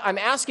 God, I'm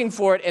asking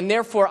for it, and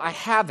therefore I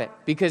have it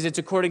because it's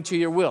according to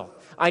your will.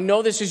 I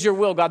know this is your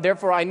will, God.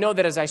 Therefore, I know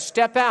that as I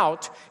step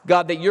out,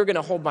 God, that you're going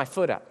to hold my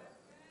foot up.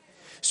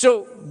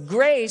 So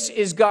grace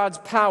is God's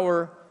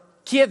power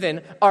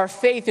given. Our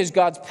faith is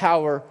God's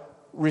power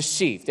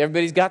received.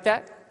 Everybody's got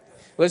that?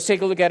 Let's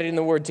take a look at it in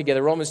the Word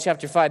together. Romans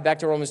chapter 5, back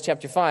to Romans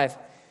chapter 5.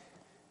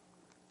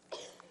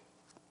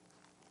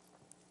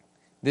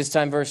 This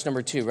time, verse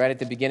number 2, right at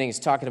the beginning, is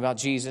talking about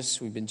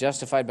Jesus. We've been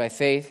justified by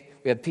faith.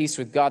 We have peace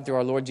with God through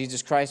our Lord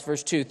Jesus Christ.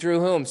 Verse 2, through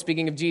whom,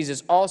 speaking of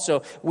Jesus,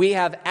 also we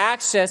have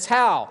access,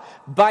 how?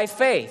 By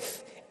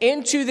faith,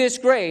 into this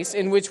grace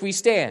in which we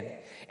stand,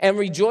 and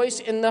rejoice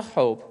in the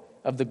hope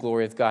of the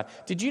glory of God.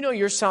 Did you know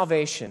your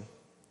salvation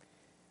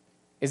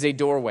is a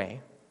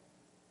doorway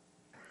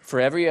for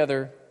every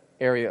other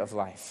area of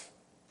life?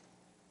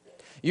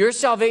 Your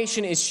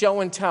salvation is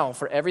show and tell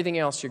for everything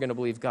else you're going to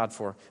believe God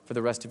for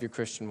the rest of your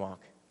Christian walk.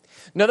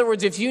 In other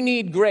words, if you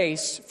need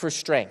grace for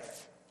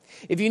strength,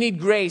 if you need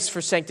grace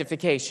for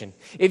sanctification,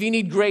 if you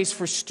need grace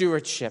for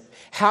stewardship,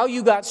 how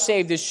you got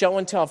saved is show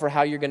and tell for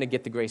how you're going to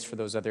get the grace for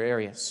those other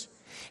areas.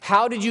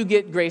 How did you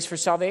get grace for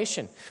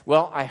salvation?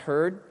 Well, I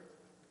heard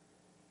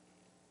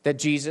that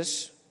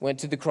Jesus went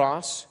to the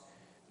cross,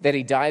 that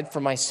he died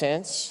for my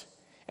sins,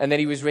 and that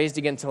he was raised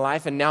again to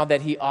life, and now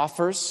that he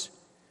offers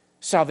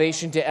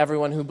salvation to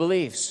everyone who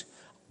believes.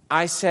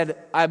 I said,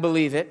 I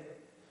believe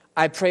it.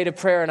 I prayed a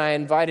prayer and I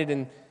invited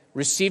and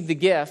received the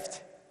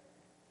gift,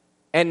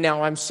 and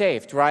now I'm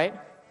saved, right?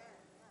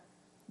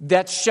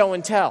 That's show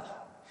and tell.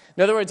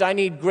 In other words, I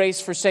need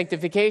grace for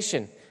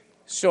sanctification.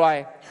 So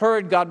I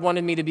heard God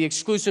wanted me to be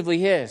exclusively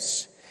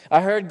his.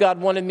 I heard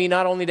God wanted me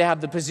not only to have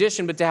the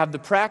position, but to have the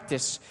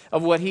practice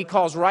of what he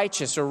calls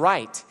righteous or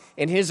right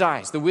in his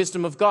eyes, the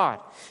wisdom of God.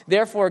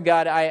 Therefore,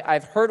 God,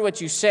 I've heard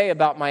what you say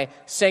about my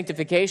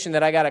sanctification,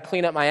 that I got to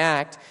clean up my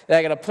act, that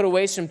I got to put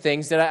away some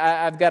things, that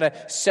I've got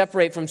to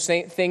separate from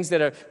things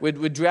that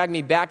would drag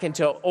me back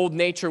into old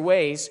nature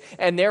ways.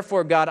 And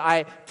therefore, God,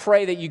 I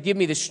pray that you give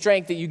me the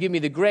strength, that you give me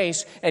the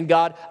grace, and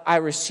God, I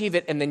receive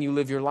it, and then you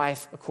live your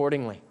life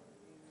accordingly.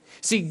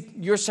 See,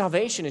 your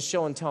salvation is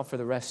show and tell for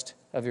the rest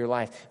of your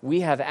life.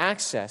 We have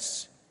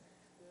access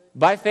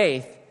by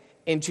faith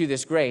into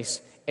this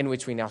grace in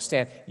which we now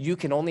stand. You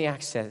can only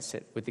access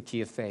it with the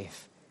key of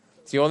faith.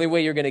 It's the only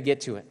way you're going to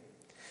get to it.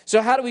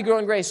 So how do we grow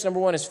in grace? Number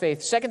one is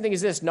faith. Second thing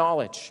is this,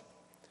 knowledge.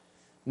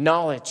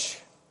 Knowledge.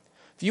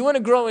 If you want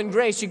to grow in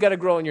grace, you got to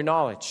grow in your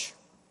knowledge.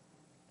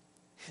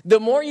 The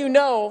more you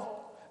know,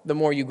 the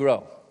more you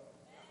grow.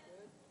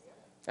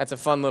 That's a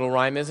fun little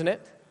rhyme, isn't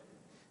it?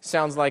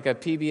 Sounds like a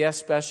PBS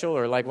special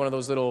or like one of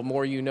those little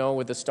More You Know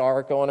with the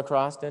star going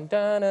across. Dun,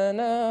 dun, dun,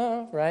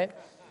 dun, right?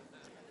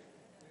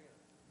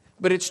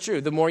 But it's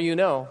true. The more you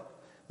know,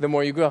 the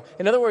more you grow.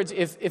 In other words,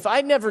 if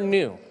I never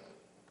knew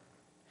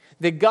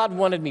that God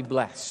wanted me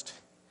blessed,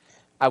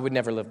 I would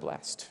never live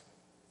blessed.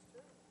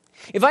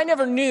 If I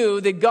never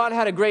knew that God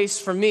had a grace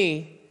for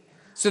me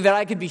so that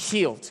I could be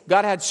healed,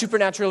 God had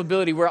supernatural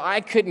ability where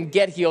I couldn't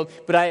get healed,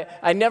 but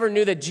I never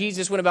knew that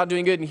Jesus went about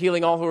doing good and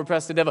healing all who were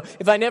oppressed of the devil.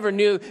 If I never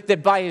knew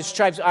that by his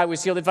stripes I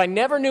was healed, if I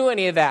never knew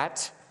any of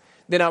that,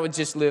 then I would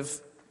just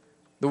live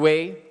the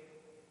way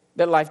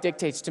that life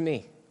dictates to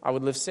me. I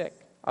would live sick.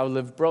 I would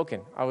live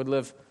broken. I would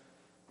live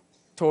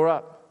tore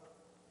up.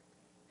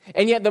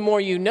 And yet the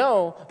more you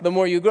know, the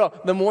more you grow.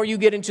 The more you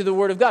get into the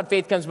Word of God.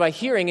 Faith comes by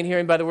hearing and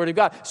hearing by the Word of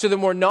God. So the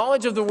more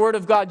knowledge of the Word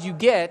of God you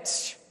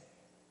get,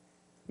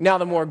 now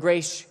the more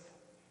grace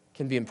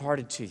can be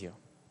imparted to you.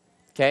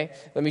 Okay?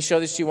 Let me show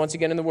this to you once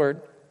again in the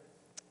Word.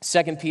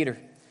 2 Peter.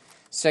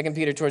 2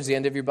 Peter towards the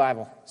end of your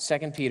Bible.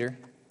 2 Peter,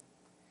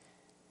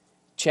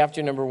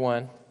 chapter number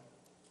 1.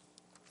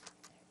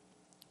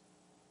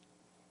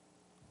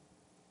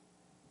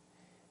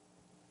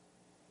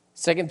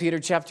 Second Peter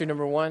chapter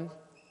number 1,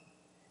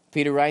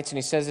 Peter writes, and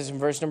he says this in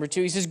verse number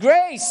 2. He says,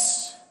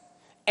 grace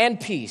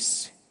and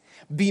peace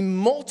be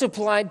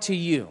multiplied to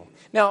you.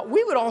 Now,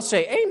 we would all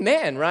say,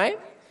 amen, right?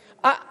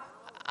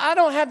 I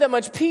don't have that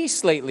much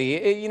peace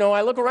lately. You know,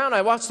 I look around,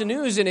 I watch the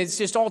news, and it's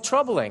just all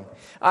troubling.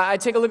 I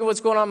take a look at what's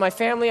going on in my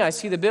family. I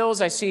see the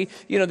bills. I see,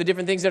 the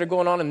different things that are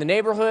going on in the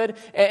neighborhood.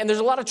 And there's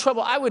a lot of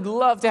trouble. I would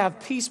love to have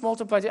peace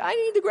multiplied. I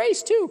need the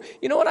grace, too.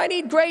 You know what? I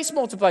need grace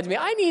multiplied to me.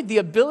 I need the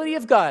ability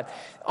of God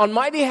on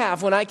my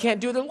behalf when I can't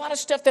do it. There's a lot of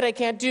stuff that I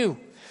can't do.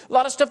 A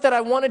lot of stuff that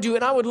I want to do,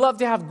 and I would love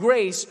to have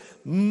grace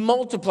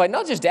multiplied,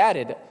 not just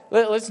added.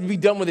 Let's be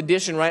done with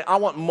addition, right? I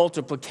want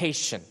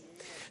multiplication.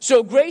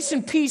 So grace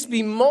and peace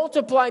be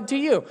multiplied to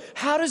you.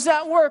 How does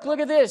that work? Look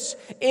at this.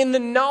 In the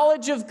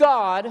knowledge of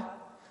God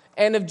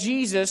and of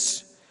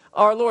Jesus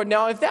our Lord.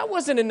 Now, if that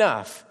wasn't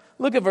enough,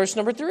 look at verse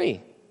number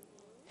 3.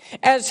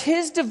 As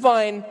his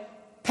divine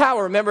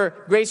power, remember,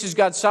 grace is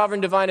God's sovereign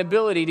divine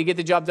ability to get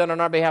the job done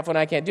on our behalf when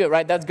I can't do it,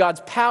 right? That's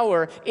God's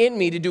power in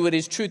me to do what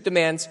his truth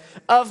demands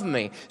of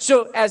me.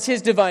 So as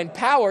his divine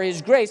power,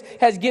 his grace,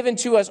 has given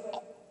to us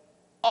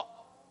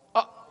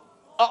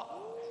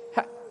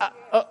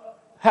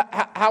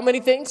how many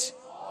things?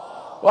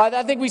 Well,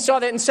 I think we saw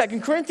that in 2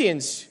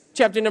 Corinthians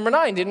chapter number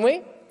 9, didn't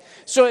we?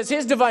 So as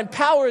his divine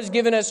power has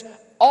given us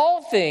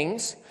all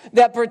things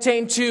that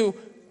pertain to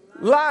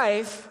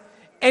life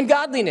and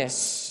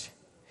godliness.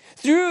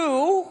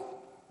 Through,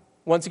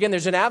 once again,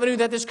 there's an avenue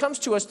that this comes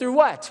to us through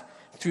what?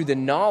 Through the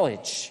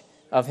knowledge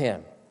of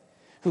him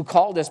who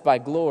called us by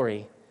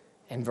glory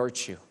and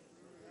virtue.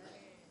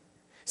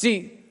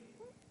 See,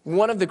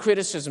 one of the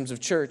criticisms of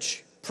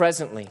church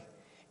presently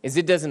is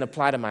it doesn't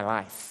apply to my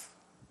life.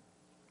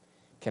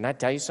 Can I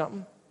tell you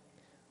something?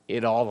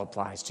 It all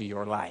applies to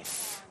your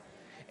life.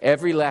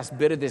 Every last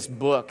bit of this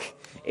book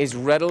is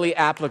readily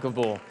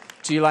applicable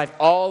to your life.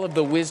 All of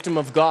the wisdom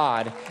of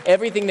God,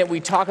 everything that we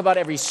talk about,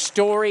 every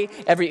story,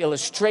 every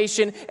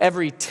illustration,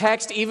 every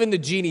text, even the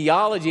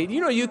genealogy.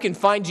 You can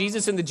find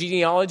Jesus in the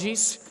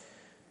genealogies.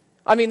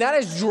 I mean, that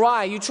is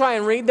dry. You try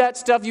and read that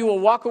stuff, you will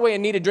walk away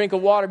and need a drink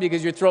of water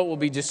because your throat will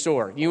be just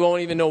sore. You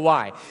won't even know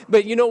why.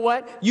 But you know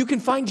what? You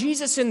can find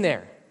Jesus in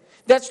there.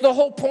 That's the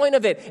whole point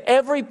of it.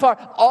 Every part,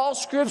 all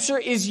Scripture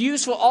is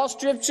useful. All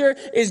Scripture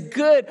is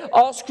good.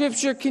 All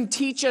Scripture can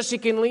teach us.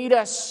 It can lead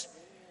us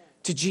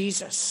to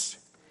Jesus.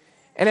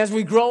 And as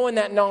we grow in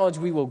that knowledge,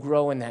 we will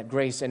grow in that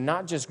grace. And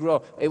not just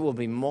grow, it will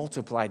be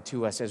multiplied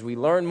to us. As we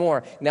learn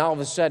more, now all of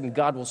a sudden,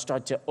 God will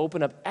start to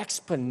open up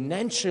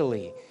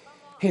exponentially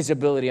his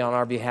ability on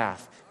our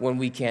behalf when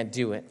we can't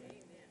do it.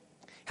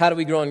 How do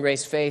we grow in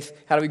grace? Faith.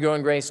 How do we grow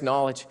in grace?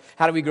 Knowledge.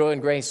 How do we grow in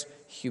grace?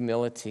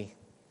 Humility.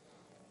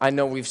 I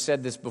know we've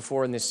said this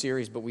before in this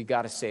series, but we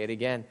got to say it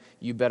again.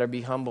 You better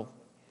be humble.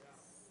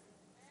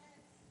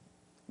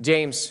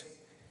 James,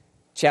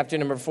 chapter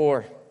number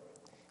 4.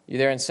 You're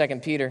there in 2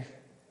 Peter.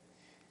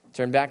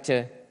 Turn back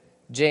to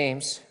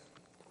James,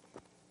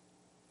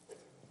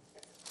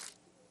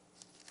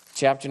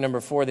 chapter number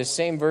 4. This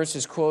same verse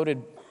is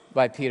quoted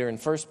by Peter in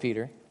 1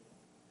 Peter.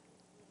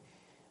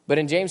 But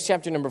in James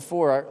chapter number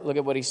 4, look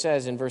at what he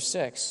says in verse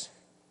 6.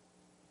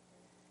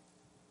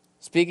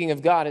 Speaking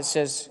of God, it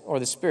says, or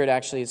the Spirit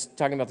actually, it's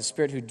talking about the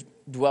Spirit who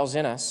dwells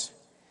in us.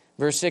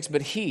 Verse 6,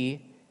 but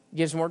he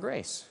gives more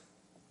grace.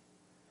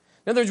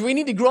 In other words, we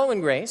need to grow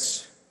in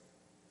grace.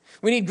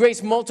 We need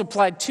grace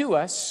multiplied to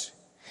us,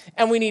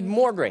 and we need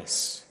more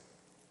grace,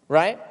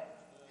 right?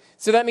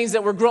 So that means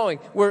that we're growing,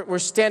 we're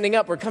standing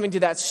up, we're coming to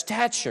that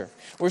stature,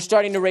 we're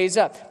starting to raise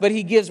up, but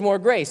he gives more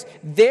grace.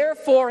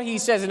 Therefore, he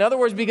says, in other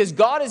words, because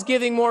God is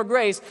giving more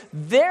grace,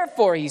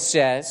 therefore, he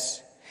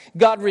says,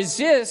 God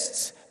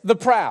resists the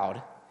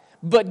proud,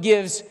 but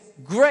gives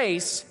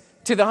grace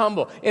to the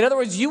humble. In other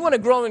words, you want to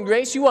grow in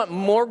grace, you want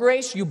more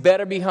grace, you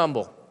better be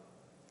humble.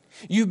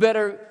 You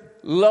better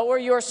lower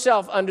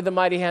yourself under the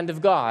mighty hand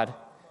of God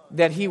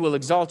that he will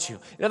exalt you.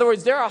 In other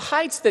words, there are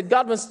heights that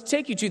God wants to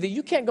take you to that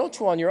you can't go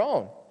to on your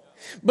own.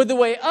 But the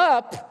way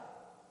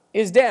up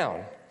is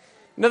down.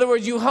 In other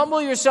words, you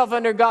humble yourself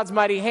under God's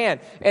mighty hand.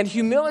 And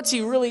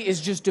humility really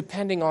is just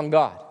depending on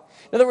God.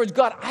 In other words,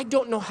 God, I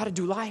don't know how to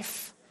do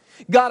life.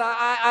 God,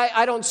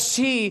 I don't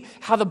see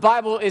how the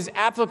Bible is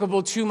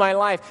applicable to my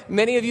life.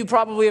 Many of you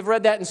probably have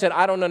read that and said,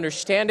 I don't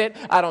understand it.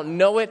 I don't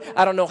know it.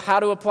 I don't know how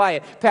to apply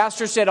it.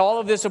 Pastor said all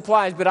of this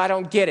applies, but I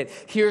don't get it.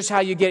 Here's how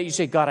you get it. You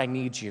say, God, I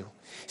need you.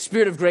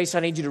 Spirit of grace,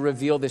 I need you to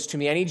reveal this to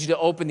me. I need you to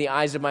open the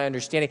eyes of my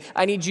understanding.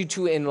 I need you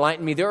to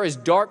enlighten me. There is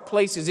dark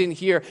places in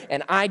here,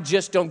 and I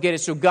just don't get it.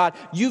 So, God,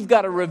 you've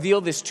got to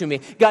reveal this to me.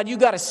 God, you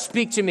got to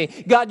speak to me.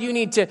 God, you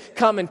need to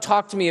come and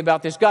talk to me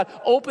about this. God,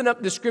 open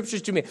up the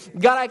scriptures to me.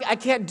 God, I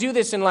can't do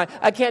this in life.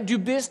 I can't do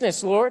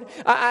business, Lord.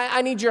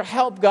 I need your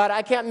help, God.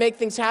 I can't make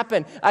things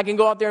happen. I can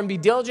go out there and be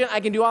diligent.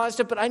 I can do all that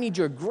stuff, but I need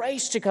your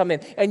grace to come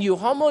in. And you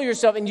humble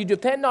yourself, and you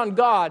depend on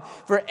God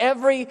for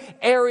every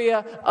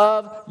area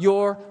of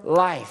your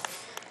life.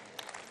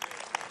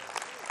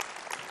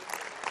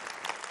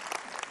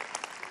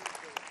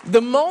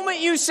 The moment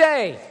you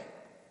say,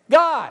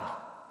 God,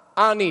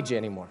 I don't need you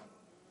anymore,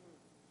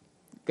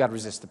 God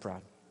resists the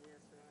proud.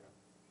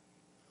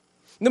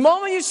 The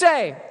moment you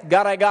say,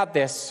 God, I got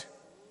this,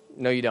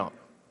 no, you don't.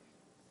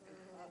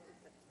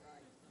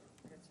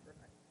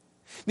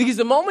 Because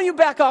the moment you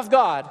back off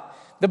God,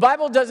 the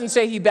Bible doesn't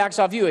say he backs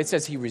off you, it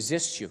says he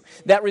resists you.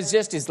 That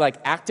resist is like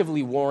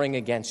actively warring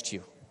against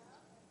you.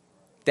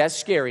 That's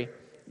scary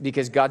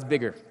because God's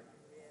bigger.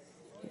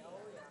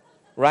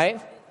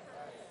 Right?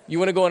 You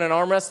want to go in an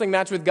arm wrestling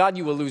match with God,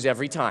 you will lose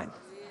every time.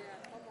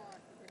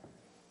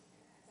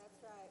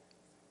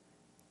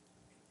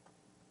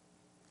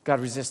 God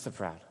resists the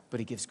proud, but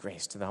he gives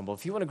grace to the humble.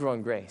 If you want to grow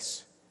in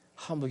grace,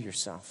 humble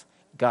yourself.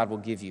 God will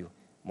give you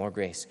more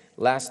grace.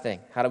 Last thing,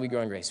 how do we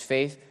grow in grace?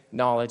 Faith,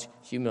 knowledge,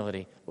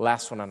 humility.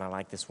 Last one, and I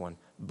like this one,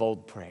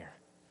 bold prayer.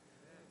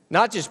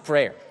 Not just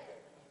prayer,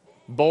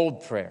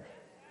 bold prayer.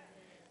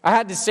 I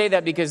had to say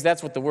that because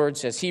that's what the word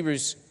says.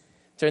 Hebrews,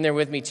 turn there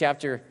with me,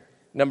 chapter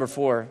number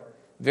 4.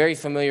 Very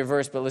familiar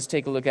verse, but let's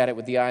take a look at it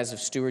with the eyes of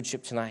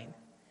stewardship tonight.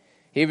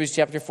 Hebrews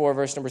chapter 4,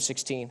 verse number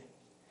 16.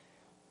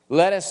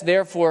 Let us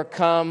therefore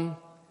come.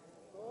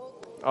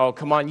 Oh,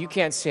 come on, you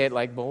can't say it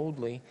like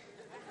boldly.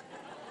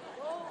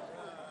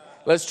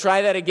 Let's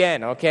try that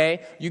again,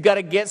 okay? You got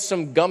to get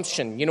some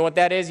gumption. You know what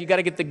that is? You got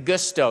to get the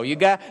gusto. You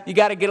got to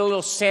get a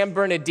little San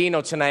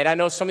Bernardino tonight. I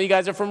know some of you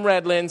guys are from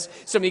Redlands.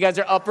 Some of you guys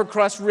are upper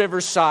crust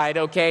Riverside,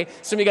 okay?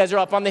 Some of you guys are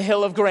up on the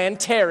hill of Grand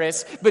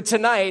Terrace. But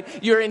tonight,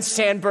 you're in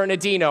San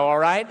Bernardino, all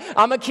right?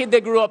 I'm a kid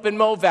that grew up in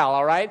Moval,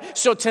 all right?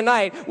 So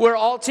tonight, we're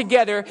all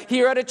together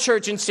here at a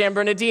church in San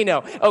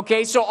Bernardino,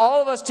 okay? So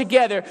all of us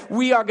together,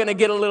 we are going to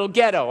get a little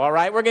ghetto, all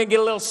right? We're going to get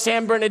a little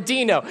San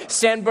Bernardino,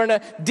 San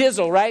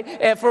Bernardizzle, right?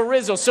 And for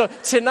Rizzle. So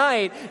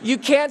tonight, you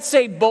can't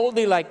say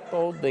boldly like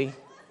boldly.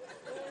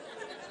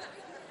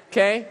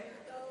 Okay?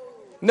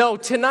 No,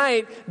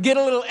 tonight, get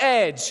a little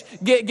edge.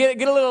 Get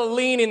a little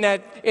lean in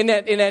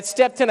that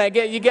step tonight.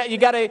 You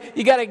gotta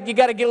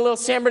get a little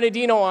San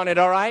Bernardino on it,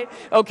 all right?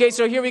 Okay,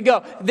 so here we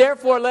go.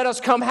 Therefore, let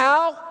us come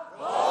how?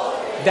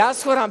 Boldly.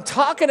 That's what I'm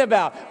talking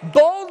about.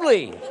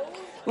 Boldly.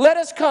 Let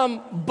us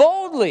come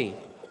boldly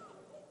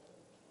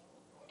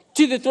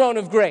to the throne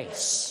of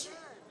grace.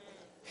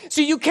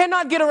 See, you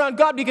cannot get around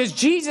God because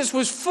Jesus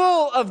was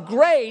full of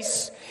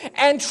grace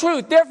and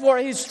truth. Therefore,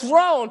 his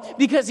throne,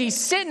 because he's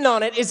sitting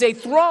on it, is a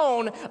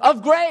throne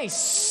of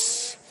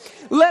grace.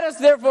 Let us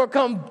therefore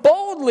come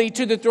boldly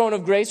to the throne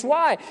of grace.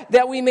 Why?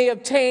 That we may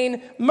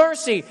obtain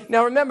mercy.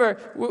 Now remember,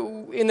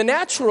 in the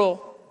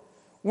natural,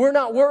 we're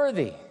not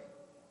worthy.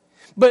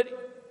 But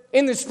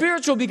in the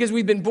spiritual, because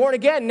we've been born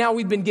again, now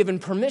we've been given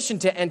permission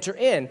to enter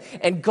in.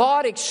 And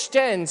God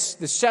extends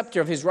the scepter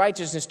of his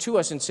righteousness to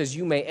us and says,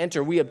 you may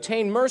enter. We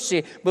obtain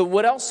mercy, but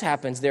what else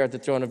happens there at the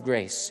throne of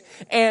grace?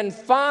 And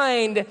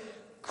find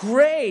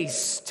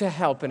grace to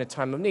help in a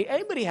time of need.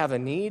 Anybody have a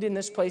need in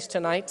this place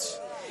tonight?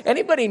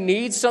 Anybody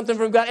need something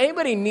from God?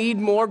 Anybody need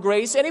more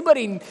grace?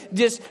 Anybody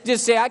just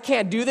say, I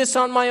can't do this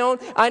on my own.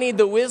 I need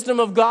the wisdom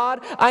of God.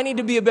 I need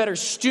to be a better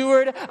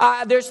steward.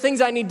 There's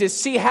things I need to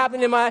see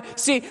happen in my life.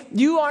 See,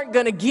 you aren't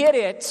going to get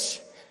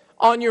it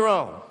on your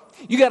own.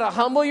 You got to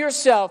humble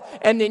yourself,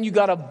 and then you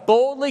got to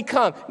boldly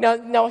come.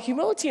 Now,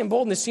 humility and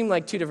boldness seem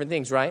like two different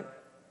things, right?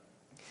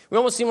 We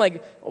almost seem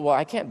like, well,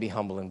 I can't be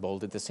humble and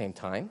bold at the same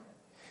time.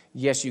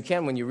 Yes, you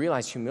can when you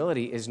realize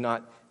humility is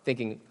not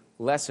thinking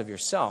less of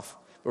yourself,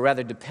 but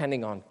rather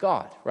depending on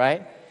God,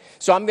 right?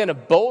 So I'm going to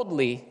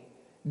boldly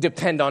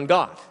depend on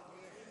God.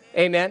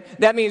 Amen?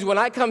 That means when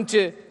I come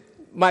to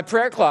my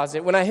prayer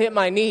closet, when I hit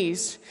my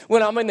knees,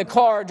 when I'm in the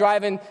car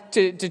driving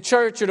to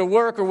church or to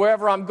work or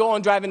wherever I'm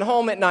going, driving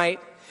home at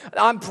night,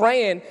 I'm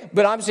praying,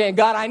 but I'm saying,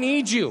 God, I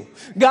need you.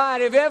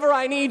 God, if ever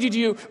I needed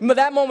you,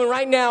 that moment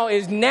right now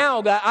is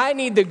now, God. I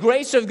need the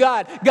grace of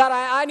God. God,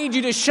 I need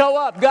you to show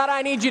up. God,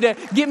 I need you to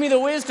give me the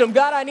wisdom.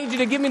 God, I need you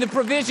to give me the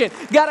provision.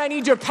 God, I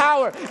need your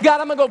power.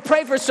 God, I'm going to go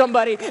pray for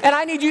somebody, and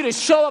I need you to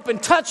show up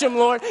and touch them,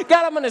 Lord.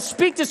 God, I'm going to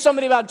speak to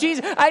somebody about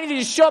Jesus. I need you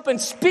to show up and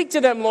speak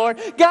to them, Lord.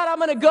 God, I'm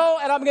going to go,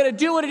 and I'm going to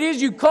do what it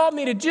is you called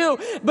me to do.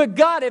 But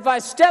God, if I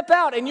step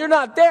out and you're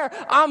not there,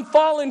 I'm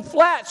falling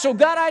flat. So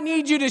God, I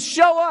need you to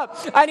show up.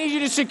 I need you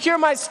to secure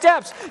my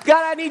steps.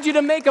 God, I need you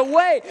to make a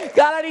way.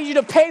 God, I need you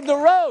to pave the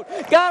road.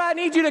 God, I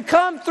need you to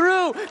come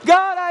through.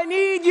 God, I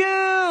need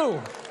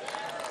you.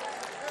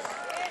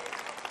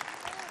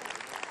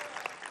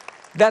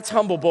 That's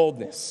humble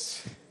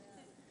boldness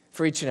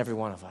for each and every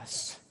one of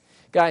us.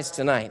 Guys,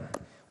 tonight,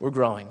 we're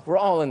growing. We're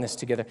all in this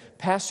together.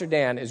 Pastor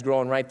Dan is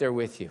growing right there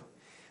with you.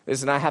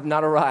 Listen, I have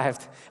not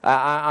arrived.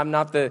 I'm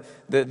not the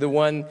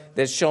one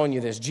that's showing you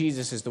this.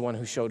 Jesus is the one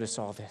who showed us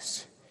all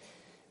this.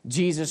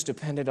 Jesus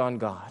depended on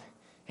God,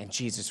 and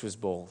Jesus was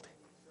bold.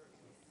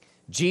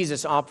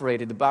 Jesus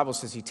operated, the Bible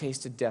says he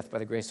tasted death by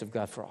the grace of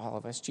God for all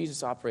of us.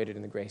 Jesus operated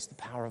in the grace, the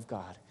power of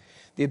God,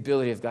 the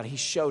ability of God. He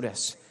showed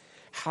us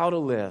how to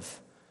live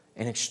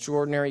an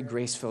extraordinary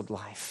grace-filled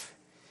life.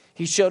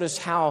 He showed us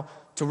how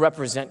to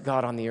represent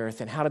God on the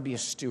earth and how to be a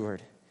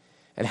steward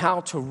and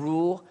how to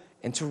rule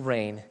and to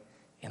reign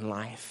in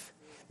life.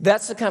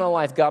 That's the kind of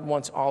life God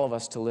wants all of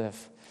us to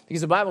live.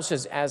 Because the Bible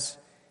says, as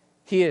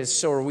he is,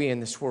 so are we in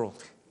this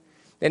world.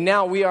 And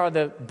now we are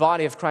the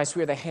body of Christ.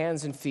 We are the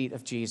hands and feet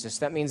of Jesus.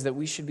 That means that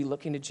we should be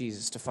looking to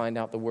Jesus to find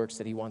out the works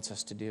that he wants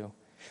us to do.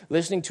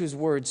 Listening to his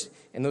words,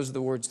 and those are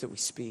the words that we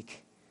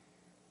speak.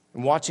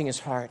 And watching his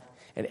heart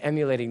and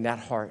emulating that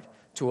heart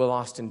to a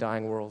lost and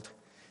dying world.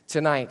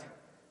 Tonight,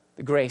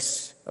 the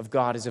grace of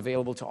God is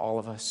available to all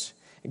of us.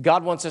 And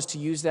God wants us to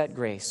use that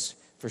grace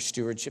for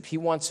stewardship. He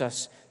wants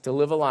us to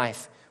live a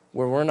life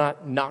where we're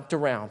not knocked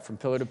around from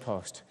pillar to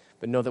post,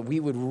 but know that we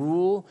would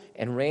rule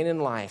and reign in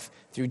life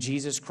through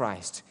Jesus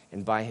Christ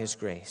and by his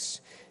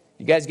grace.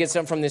 You guys get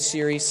something from this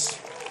series?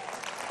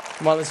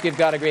 Come on, let's give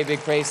God a great big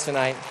praise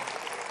tonight.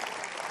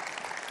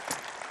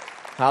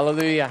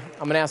 Hallelujah.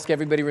 I'm going to ask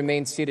everybody to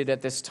remain seated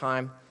at this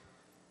time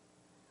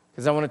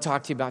because I want to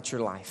talk to you about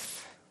your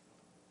life.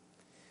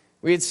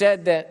 We had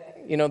said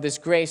that, this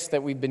grace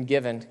that we've been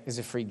given is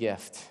a free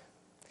gift.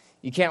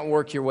 You can't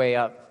work your way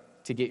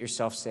up to get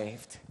yourself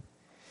saved.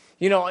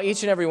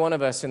 Each and every one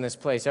of us in this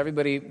place,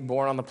 everybody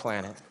born on the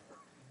planet,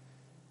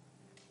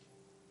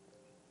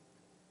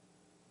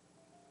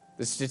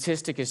 the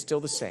statistic is still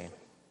the same.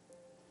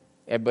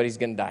 Everybody's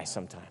going to die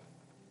sometime.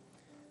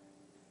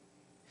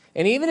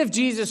 And even if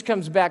Jesus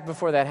comes back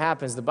before that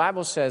happens, the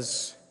Bible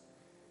says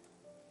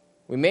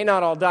we may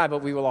not all die,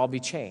 but we will all be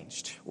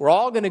changed. We're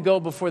all going to go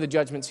before the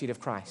judgment seat of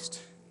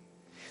Christ.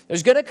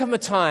 There's going to come a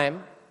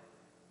time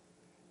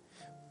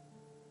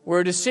where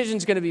a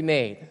decision's going to be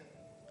made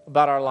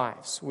about our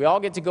lives. We all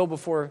get to go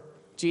before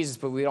Jesus,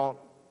 but we all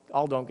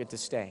don't get to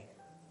stay.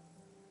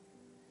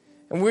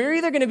 And we're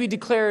either going to be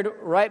declared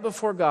right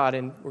before God,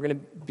 and we're going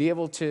to be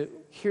able to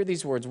hear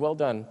these words, "Well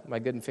done, my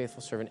good and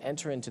faithful servant,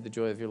 enter into the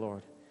joy of your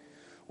Lord."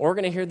 Or we're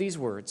going to hear these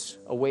words,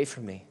 "Away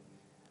from me,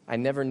 I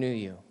never knew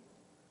you,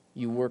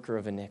 you worker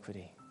of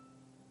iniquity."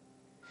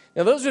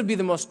 Now those would be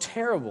the most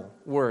terrible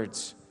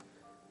words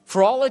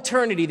for all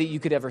eternity that you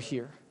could ever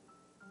hear.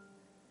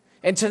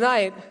 And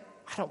tonight,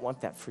 I don't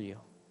want that for you.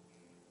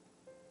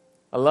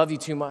 I love you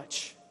too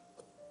much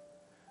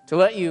to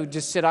let you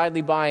just sit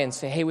idly by and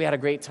say, "Hey, we had a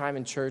great time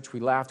in church. We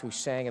laughed, we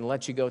sang," and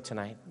let you go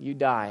tonight. You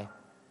die.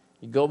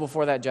 You go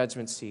before that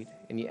judgment seat,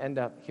 and you end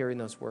up hearing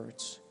those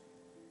words.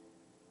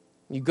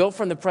 You go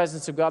from the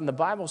presence of God, and the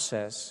Bible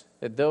says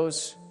that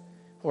those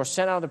who are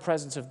sent out of the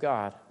presence of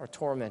God are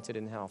tormented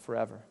in hell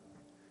forever.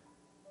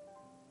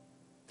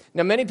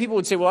 Now, many people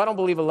would say, "Well, I don't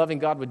believe a loving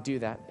God would do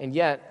that." And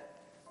yet,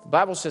 the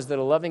Bible says that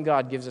a loving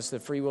God gives us the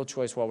free will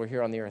choice while we're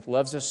here on the earth.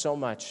 Loves us so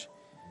much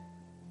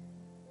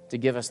to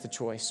give us the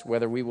choice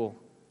whether we will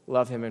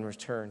love him in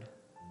return.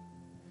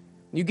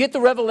 You get the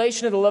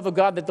revelation of the love of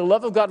God, that the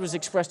love of God was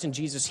expressed in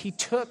Jesus. He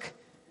took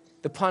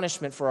the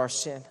punishment for our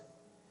sin.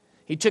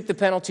 He took the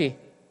penalty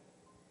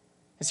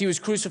as he was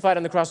crucified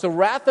on the cross. The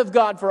wrath of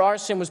God for our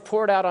sin was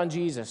poured out on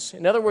Jesus.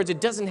 In other words,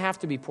 it doesn't have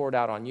to be poured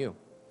out on you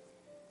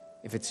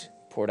if it's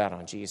poured out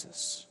on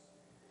Jesus.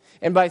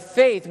 And by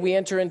faith, we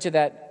enter into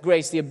that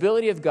grace, the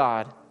ability of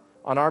God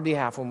on our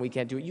behalf when we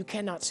can't do it. You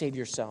cannot save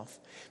yourself.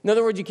 In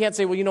other words, you can't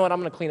say, "Well, you know what, I'm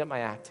going to clean up my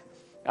act.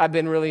 I've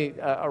been really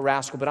a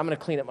rascal, but I'm going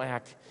to clean up my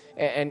act,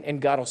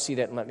 and God will see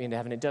that and let me into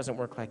heaven." It doesn't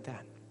work like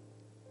that.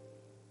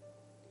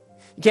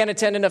 You can't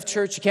attend enough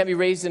church. You can't be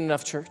raised in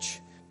enough church.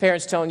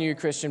 Parents telling you you're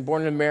Christian,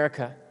 born in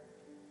America.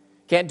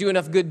 Can't do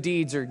enough good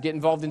deeds or get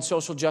involved in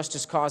social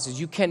justice causes.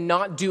 You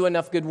cannot do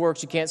enough good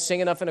works. You can't sing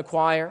enough in a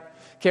choir,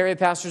 carry a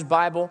pastor's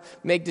Bible,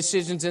 make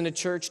decisions in a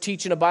church,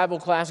 teach in a Bible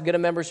class, get a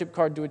membership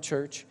card to a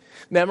church,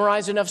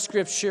 memorize enough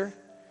scripture,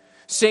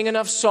 sing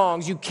enough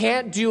songs. You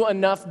can't do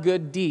enough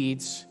good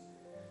deeds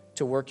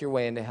to work your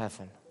way into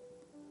heaven.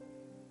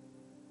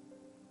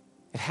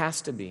 It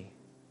has to be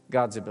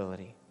God's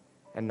ability.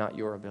 and not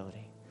your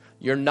ability.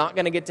 You're not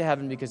going to get to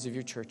heaven because of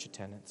your church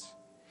attendance.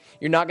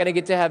 You're not going to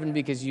get to heaven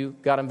because you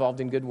got involved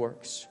in good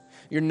works.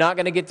 You're not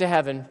going to get to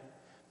heaven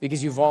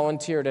because you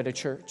volunteered at a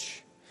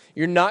church.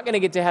 You're not going to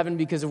get to heaven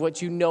because of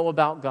what you know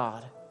about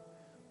God.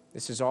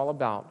 This is all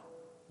about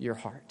your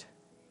heart.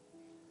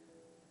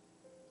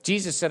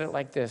 Jesus said it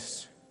like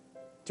this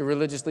to a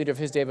religious leader of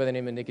his day by the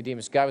name of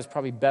Nicodemus. Guy was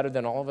probably better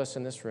than all of us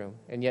in this room,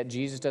 and yet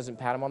Jesus doesn't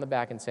pat him on the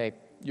back and say,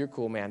 "You're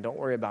cool, man. Don't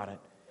worry about it.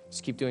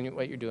 Just keep doing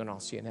what you're doing. I'll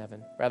see you in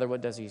heaven." Rather,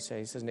 what does he say?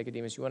 He says,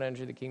 "Nicodemus, you want to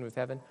enter the kingdom of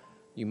heaven?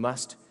 You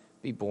must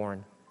be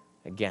born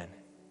again."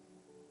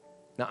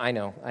 Now, I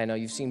know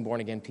you've seen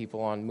born-again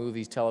people on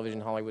movies,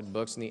 television, Hollywood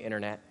books, and the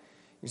internet.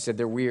 You said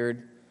they're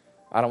weird.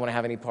 I don't want to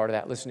have any part of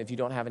that. Listen, if you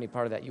don't have any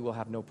part of that, you will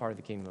have no part of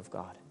the kingdom of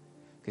God.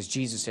 Because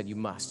Jesus said you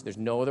must. There's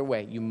no other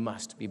way. You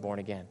must be born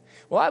again.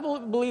 Well, I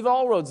believe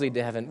all roads lead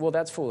to heaven. Well,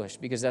 that's foolish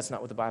because that's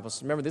not what the Bible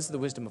says. Remember, this is the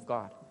wisdom of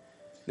God.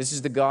 This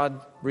is the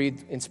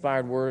God-breathed,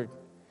 inspired word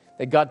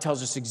that God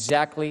tells us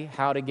exactly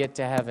how to get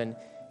to heaven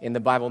in the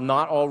Bible.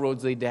 Not all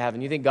roads lead to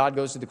heaven. You think God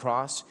goes to the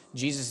cross?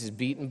 Jesus is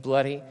beaten,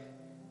 bloody,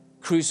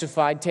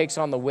 crucified, takes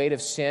on the weight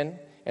of sin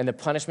and the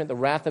punishment, the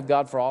wrath of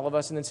God for all of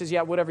us, and then says,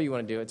 yeah, whatever you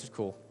want to do, it's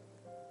cool.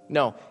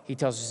 No, he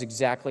tells us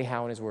exactly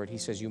how in his word. He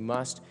says, you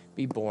must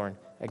be born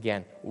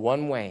again.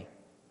 One way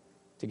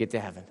to get to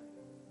heaven.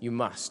 You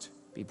must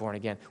be born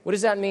again. What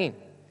does that mean?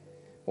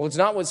 Well, it's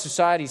not what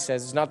society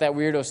says. It's not that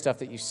weirdo stuff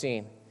that you've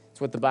seen.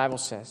 It's what the Bible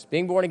says.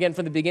 Being born again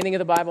from the beginning of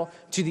the Bible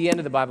to the end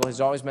of the Bible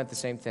has always meant the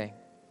same thing.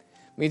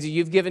 It means that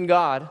you've given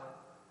God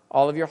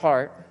all of your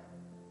heart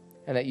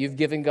and that you've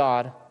given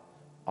God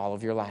all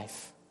of your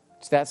life.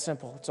 It's that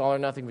simple. It's all or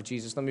nothing with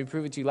Jesus. Let me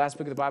prove it to you. Last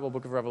book of the Bible,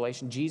 book of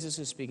Revelation. Jesus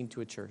is speaking to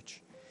a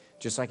church,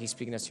 just like he's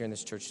speaking to us here in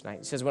this church tonight.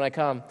 He says, when I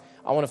come,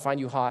 I want to find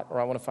you hot or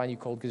I want to find you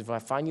cold, because if I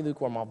find you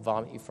lukewarm, I'll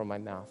vomit you from my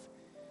mouth.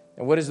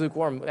 And what is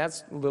lukewarm?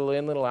 That's a little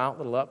in, little out,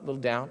 little up, little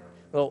down,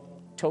 little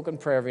token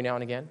prayer every now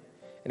and again,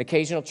 an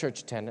occasional church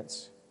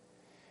attendance.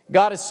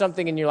 God is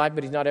something in your life,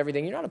 but he's not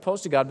everything. You're not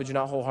opposed to God, but you're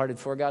not wholehearted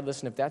for God.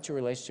 Listen, if that's your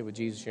relationship with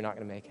Jesus, you're not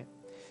going to make it.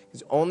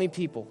 Because only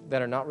people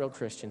that are not real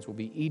Christians will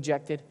be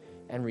ejected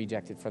and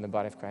rejected from the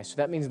body of Christ. So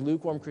that means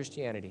lukewarm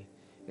Christianity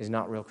is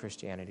not real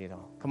Christianity at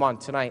all. Come on,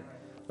 tonight,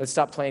 let's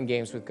stop playing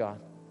games with God.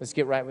 Let's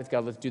get right with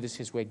God. Let's do this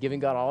his way, giving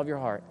God all of your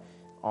heart,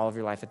 all of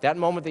your life. At that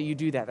moment that you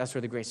do that, that's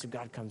where the grace of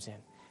God comes in.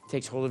 It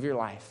takes hold of your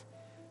life,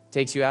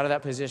 takes you out of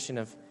that position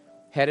of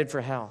headed for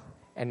hell,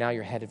 and now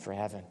you're headed for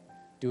heaven,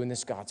 doing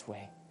this God's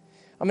way.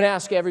 I'm going to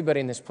ask everybody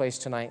in this place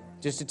tonight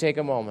just to take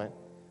a moment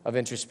of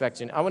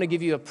introspection. I want to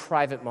give you a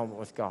private moment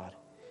with God.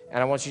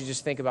 And I want you to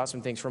just think about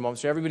some things for a moment.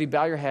 So everybody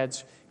bow your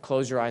heads,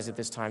 close your eyes at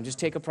this time. Just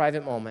take a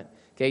private moment.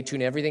 Okay,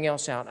 tune everything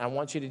else out. I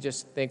want you to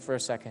just think for a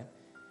second.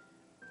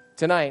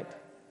 Tonight,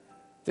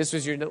 this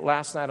was your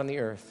last night on the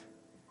earth.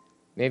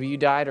 Maybe you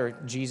died or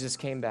Jesus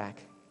came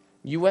back.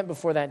 You went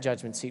before that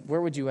judgment seat.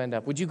 Where would you end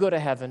up? Would you go to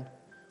heaven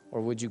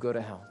or would you go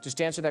to hell?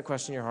 Just answer that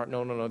question in your heart.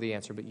 No, the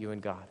answer, but you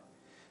and God.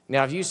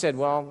 Now, if you said,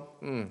 well,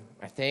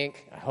 I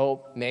think, I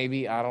hope,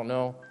 maybe, I don't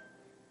know.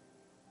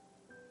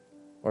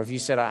 Or if you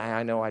said,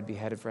 I know I'd be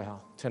headed for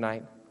hell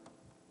tonight,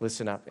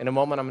 listen up. In a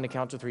moment, I'm going to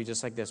count to 3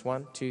 just like this.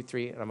 1, 2,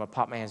 3, and I'm going to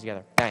pop my hands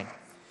together. Bang.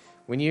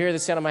 When you hear the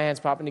sound of my hands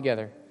popping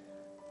together,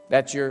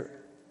 that's your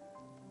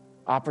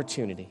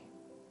opportunity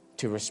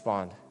to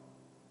respond.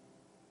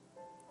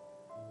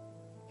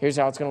 Here's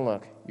how it's going to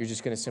look. You're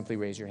just going to simply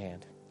raise your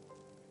hand.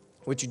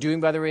 What you're doing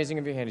by the raising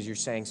of your hand is you're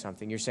saying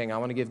something. You're saying, I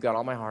want to give God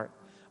all my heart.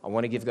 I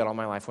want to give God all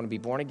my life. I want to be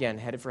born again,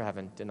 headed for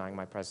heaven, denying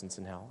my presence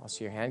in hell. I'll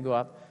see your hand go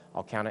up.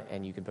 I'll count it,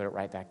 and you can put it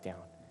right back down.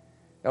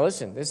 Now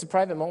listen, this is a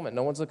private moment.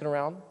 No one's looking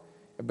around.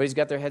 Everybody's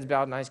got their heads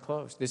bowed and eyes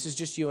closed. This is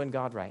just you and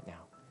God right now.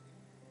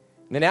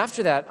 And then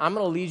after that, I'm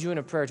going to lead you in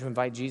a prayer to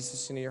invite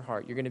Jesus into your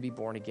heart. You're going to be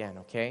born again,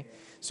 okay?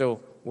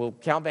 So we'll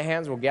count the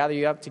hands. We'll gather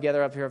you up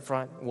together up here up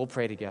front, and we'll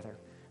pray together,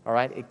 all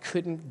right? It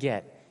couldn't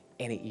get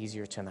any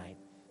easier tonight.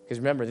 Because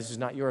remember, this is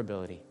not your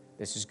ability.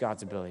 This is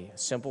God's ability, a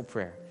simple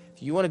prayer.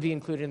 If you want to be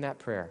included in that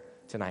prayer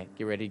tonight,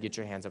 get ready to get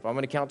your hands up. I'm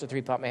going to count to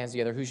 3, pop my hands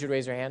together. Who should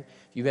raise their hand?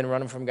 If you've been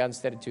running from God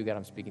instead of to God,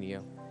 I'm speaking to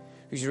you.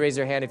 Who should raise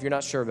their hand if you're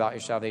not sure about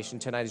your salvation?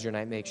 Tonight is your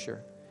night, make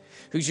sure.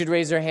 Who should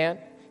raise their hand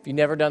if you've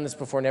never done this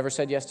before, never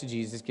said yes to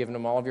Jesus, given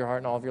him all of your heart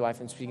and all of your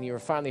life, and speaking to you? Or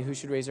finally, who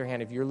should raise their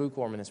hand if you're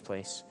lukewarm in this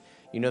place?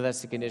 You know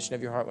that's the condition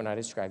of your heart when I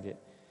described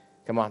it.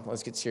 Come on,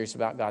 let's get serious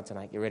about God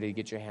tonight. Get ready to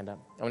get your hand up.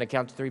 I'm going to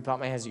count to 3, pop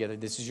my hands together.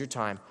 This is your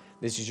time.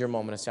 This is your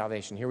moment of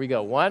salvation. Here we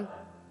go. 1,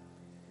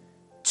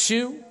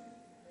 2,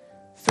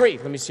 3.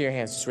 Let me see your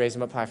hands. Just raise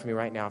them up high for me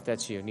right now if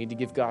that's you. You need to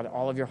give God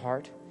all of your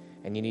heart,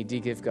 and you need to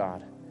give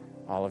God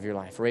all of your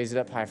life. Raise it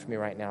up high for me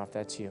right now if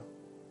that's you.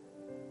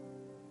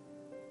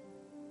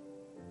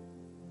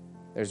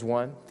 There's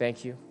 1.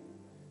 Thank you.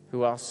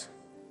 Who else?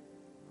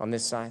 On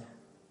this side.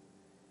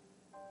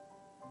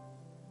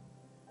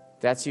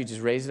 That's you.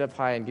 Just raise it up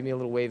high and give me a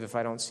little wave if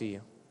I don't see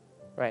you.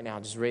 Right now,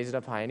 just raise it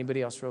up high.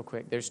 Anybody else real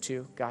quick? There's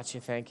 2. Got you.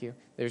 Thank you.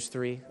 There's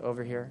 3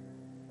 over here.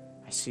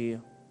 I see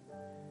you.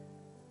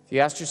 If you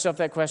asked yourself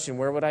that question,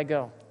 where would I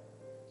go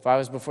If I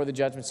was before the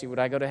judgment seat, would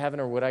I go to heaven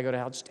or would I go to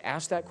hell? Just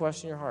ask that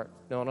question in your heart.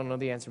 No, I don't know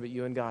the answer, but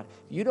you and God.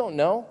 If you don't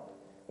know,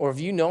 or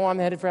if you know I'm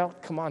headed for hell,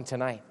 come on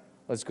tonight.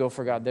 Let's go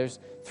for God. There's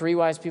 3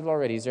 wise people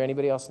already. Is there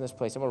anybody else in this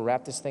place? I'm going to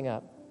wrap this thing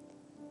up.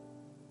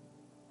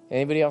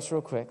 Anybody else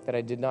real quick that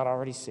I did not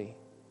already see?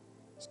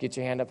 Just get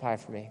your hand up high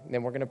for me, and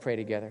then we're going to pray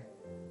together.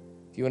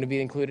 If you want to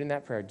be included in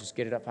that prayer, just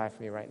get it up high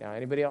for me right now.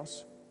 Anybody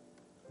else?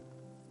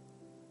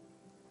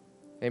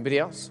 Anybody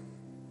else?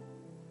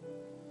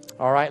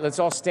 All right, let's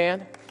all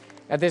stand.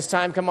 At this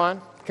time, come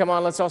on,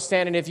 let's all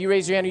stand. And if you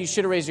raise your hand, or you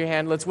should have raised your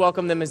hand, let's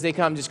welcome them as they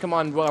come. Just come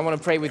on, I want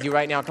to pray with you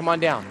right now. Come on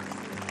down,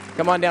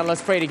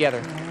 let's pray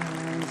together.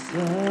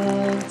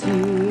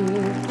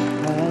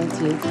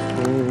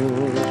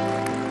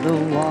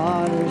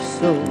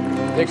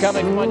 They're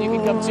coming, come on, you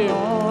can come too.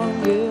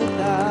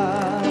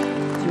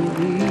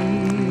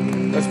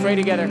 Let's pray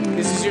together.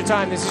 This is your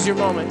time, this is your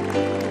moment.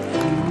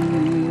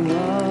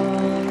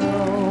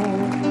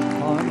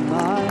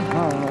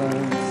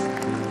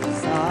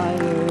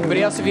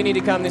 Everybody else, if you need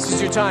to come, this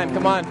is your time.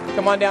 Come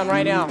on down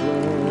right now.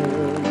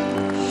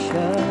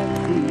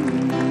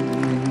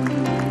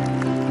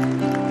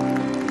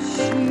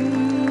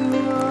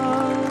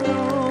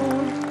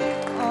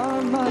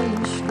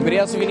 Everybody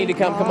else, if you need to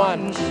come, come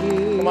on,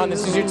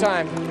 this is your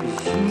time.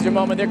 This is your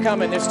moment. They're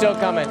coming, they're still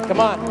coming. Come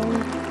on.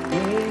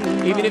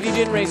 Even if you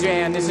didn't raise your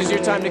hand, this is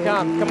your time to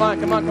come. Come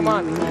on.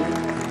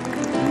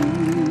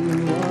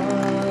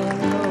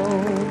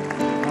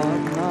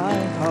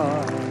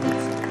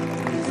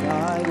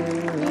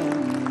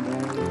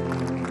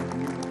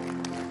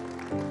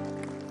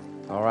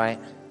 All right.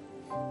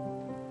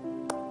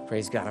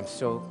 Praise God. I'm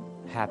so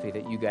happy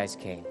that you guys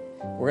came.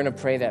 We're going to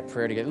pray that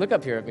prayer together. Look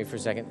up here at me for a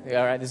second.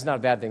 All right, this is not a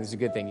bad thing. This is a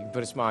good thing. You can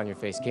put a smile on your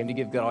face. Came to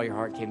give God all your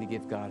heart. Came to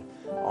give God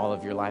all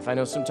of your life. I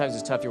know sometimes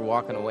it's tough. You're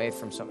walking away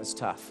from something that's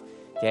tough,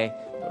 okay?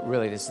 But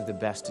really, this is the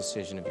best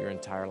decision of your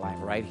entire life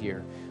right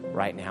here,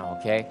 right now,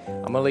 okay?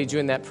 I'm going to lead you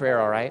in that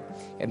prayer, all right?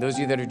 And those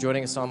of you that are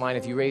joining us online,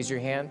 if you raise your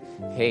hand,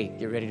 hey,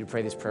 get ready to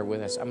pray this prayer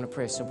with us. I'm going to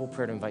pray a simple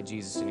prayer to invite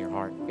Jesus in your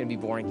heart. You're going to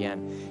be born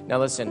again. Now,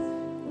 listen.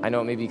 I know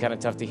it may be kind of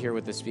tough to hear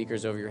with the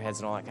speakers over your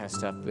heads and all that kind of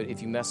stuff, but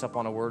if you mess up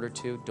on a word or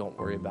two, don't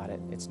worry about it.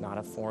 It's not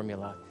a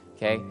formula,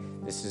 okay?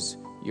 This is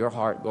your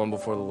heart going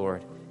before the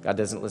Lord. God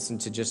doesn't listen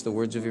to just the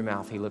words of your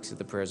mouth. He looks at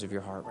the prayers of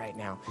your heart right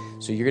now.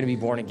 So you're going to be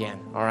born again,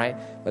 all right?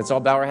 Let's all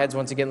bow our heads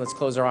once again. Let's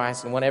close our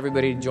eyes. I want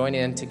everybody to join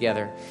in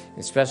together,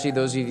 especially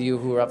those of you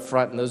who are up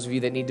front and those of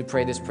you that need to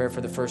pray this prayer for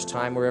the first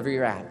time, wherever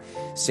you're at.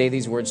 Say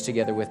these words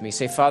together with me.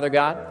 Say, Father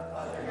God,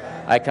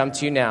 I come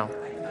to you now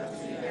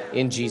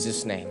in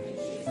Jesus' name.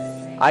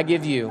 I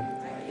give you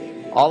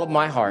all of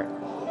my heart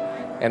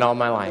and all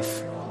my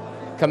life.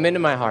 Come into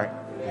my heart.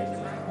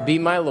 Be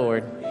my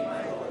Lord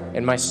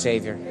and my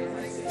Savior.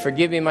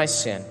 Forgive me my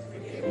sin.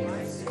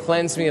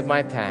 Cleanse me of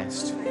my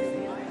past.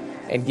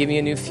 And give me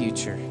a new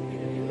future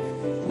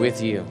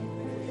with you.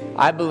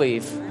 I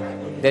believe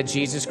that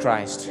Jesus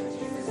Christ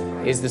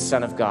is the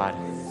Son of God.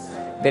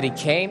 That He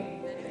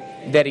came,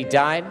 that He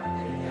died,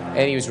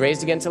 and He was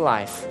raised again to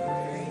life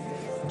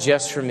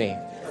just for me.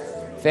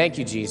 Thank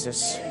you,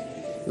 Jesus.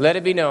 Let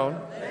it be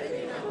known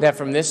that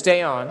from this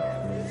day on,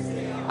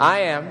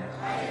 I am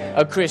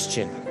a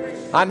Christian.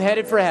 I'm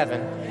headed for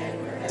heaven,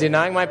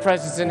 denying my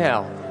presence in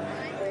hell.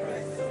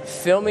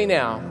 Fill me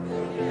now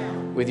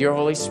with your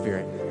Holy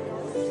Spirit.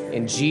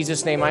 In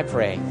Jesus' name I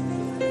pray.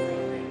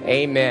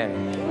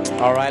 Amen.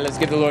 All right, let's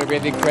give the Lord a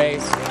great big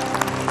praise.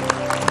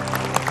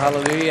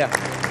 Hallelujah.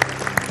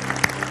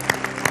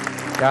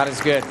 God is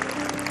good.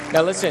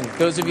 Now listen,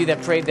 those of you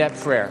that prayed that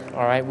prayer,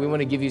 all right, we want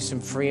to give you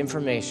some free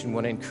information. We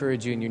want to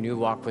encourage you in your new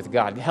walk with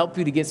God. Help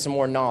you to get some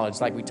more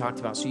knowledge like we talked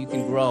about so you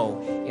can grow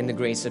in the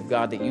grace of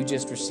God that you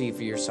just received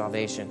for your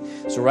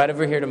salvation. So right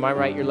over here to my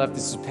right, your left,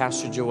 this is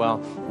Pastor Joel.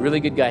 Really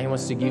good guy. He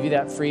wants to give you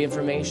that free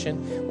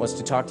information, wants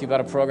to talk to you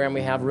about a program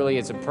we have. Really,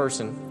 it's a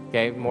person,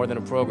 okay, more than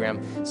a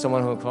program.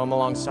 Someone who will come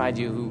alongside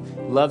you who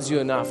loves you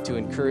enough to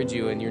encourage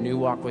you in your new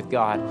walk with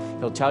God.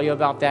 He'll tell you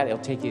about that. It'll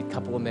take you a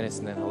couple of minutes,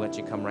 and then he'll let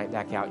you come right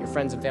back out. Your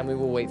friends and family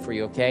will wait for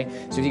you, okay?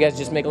 So if you guys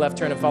just make a left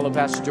turn and follow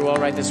Pastor Joel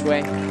right this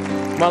way.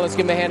 Come on, let's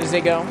give him a hand as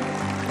they go.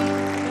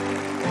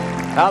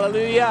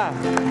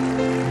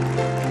 Hallelujah.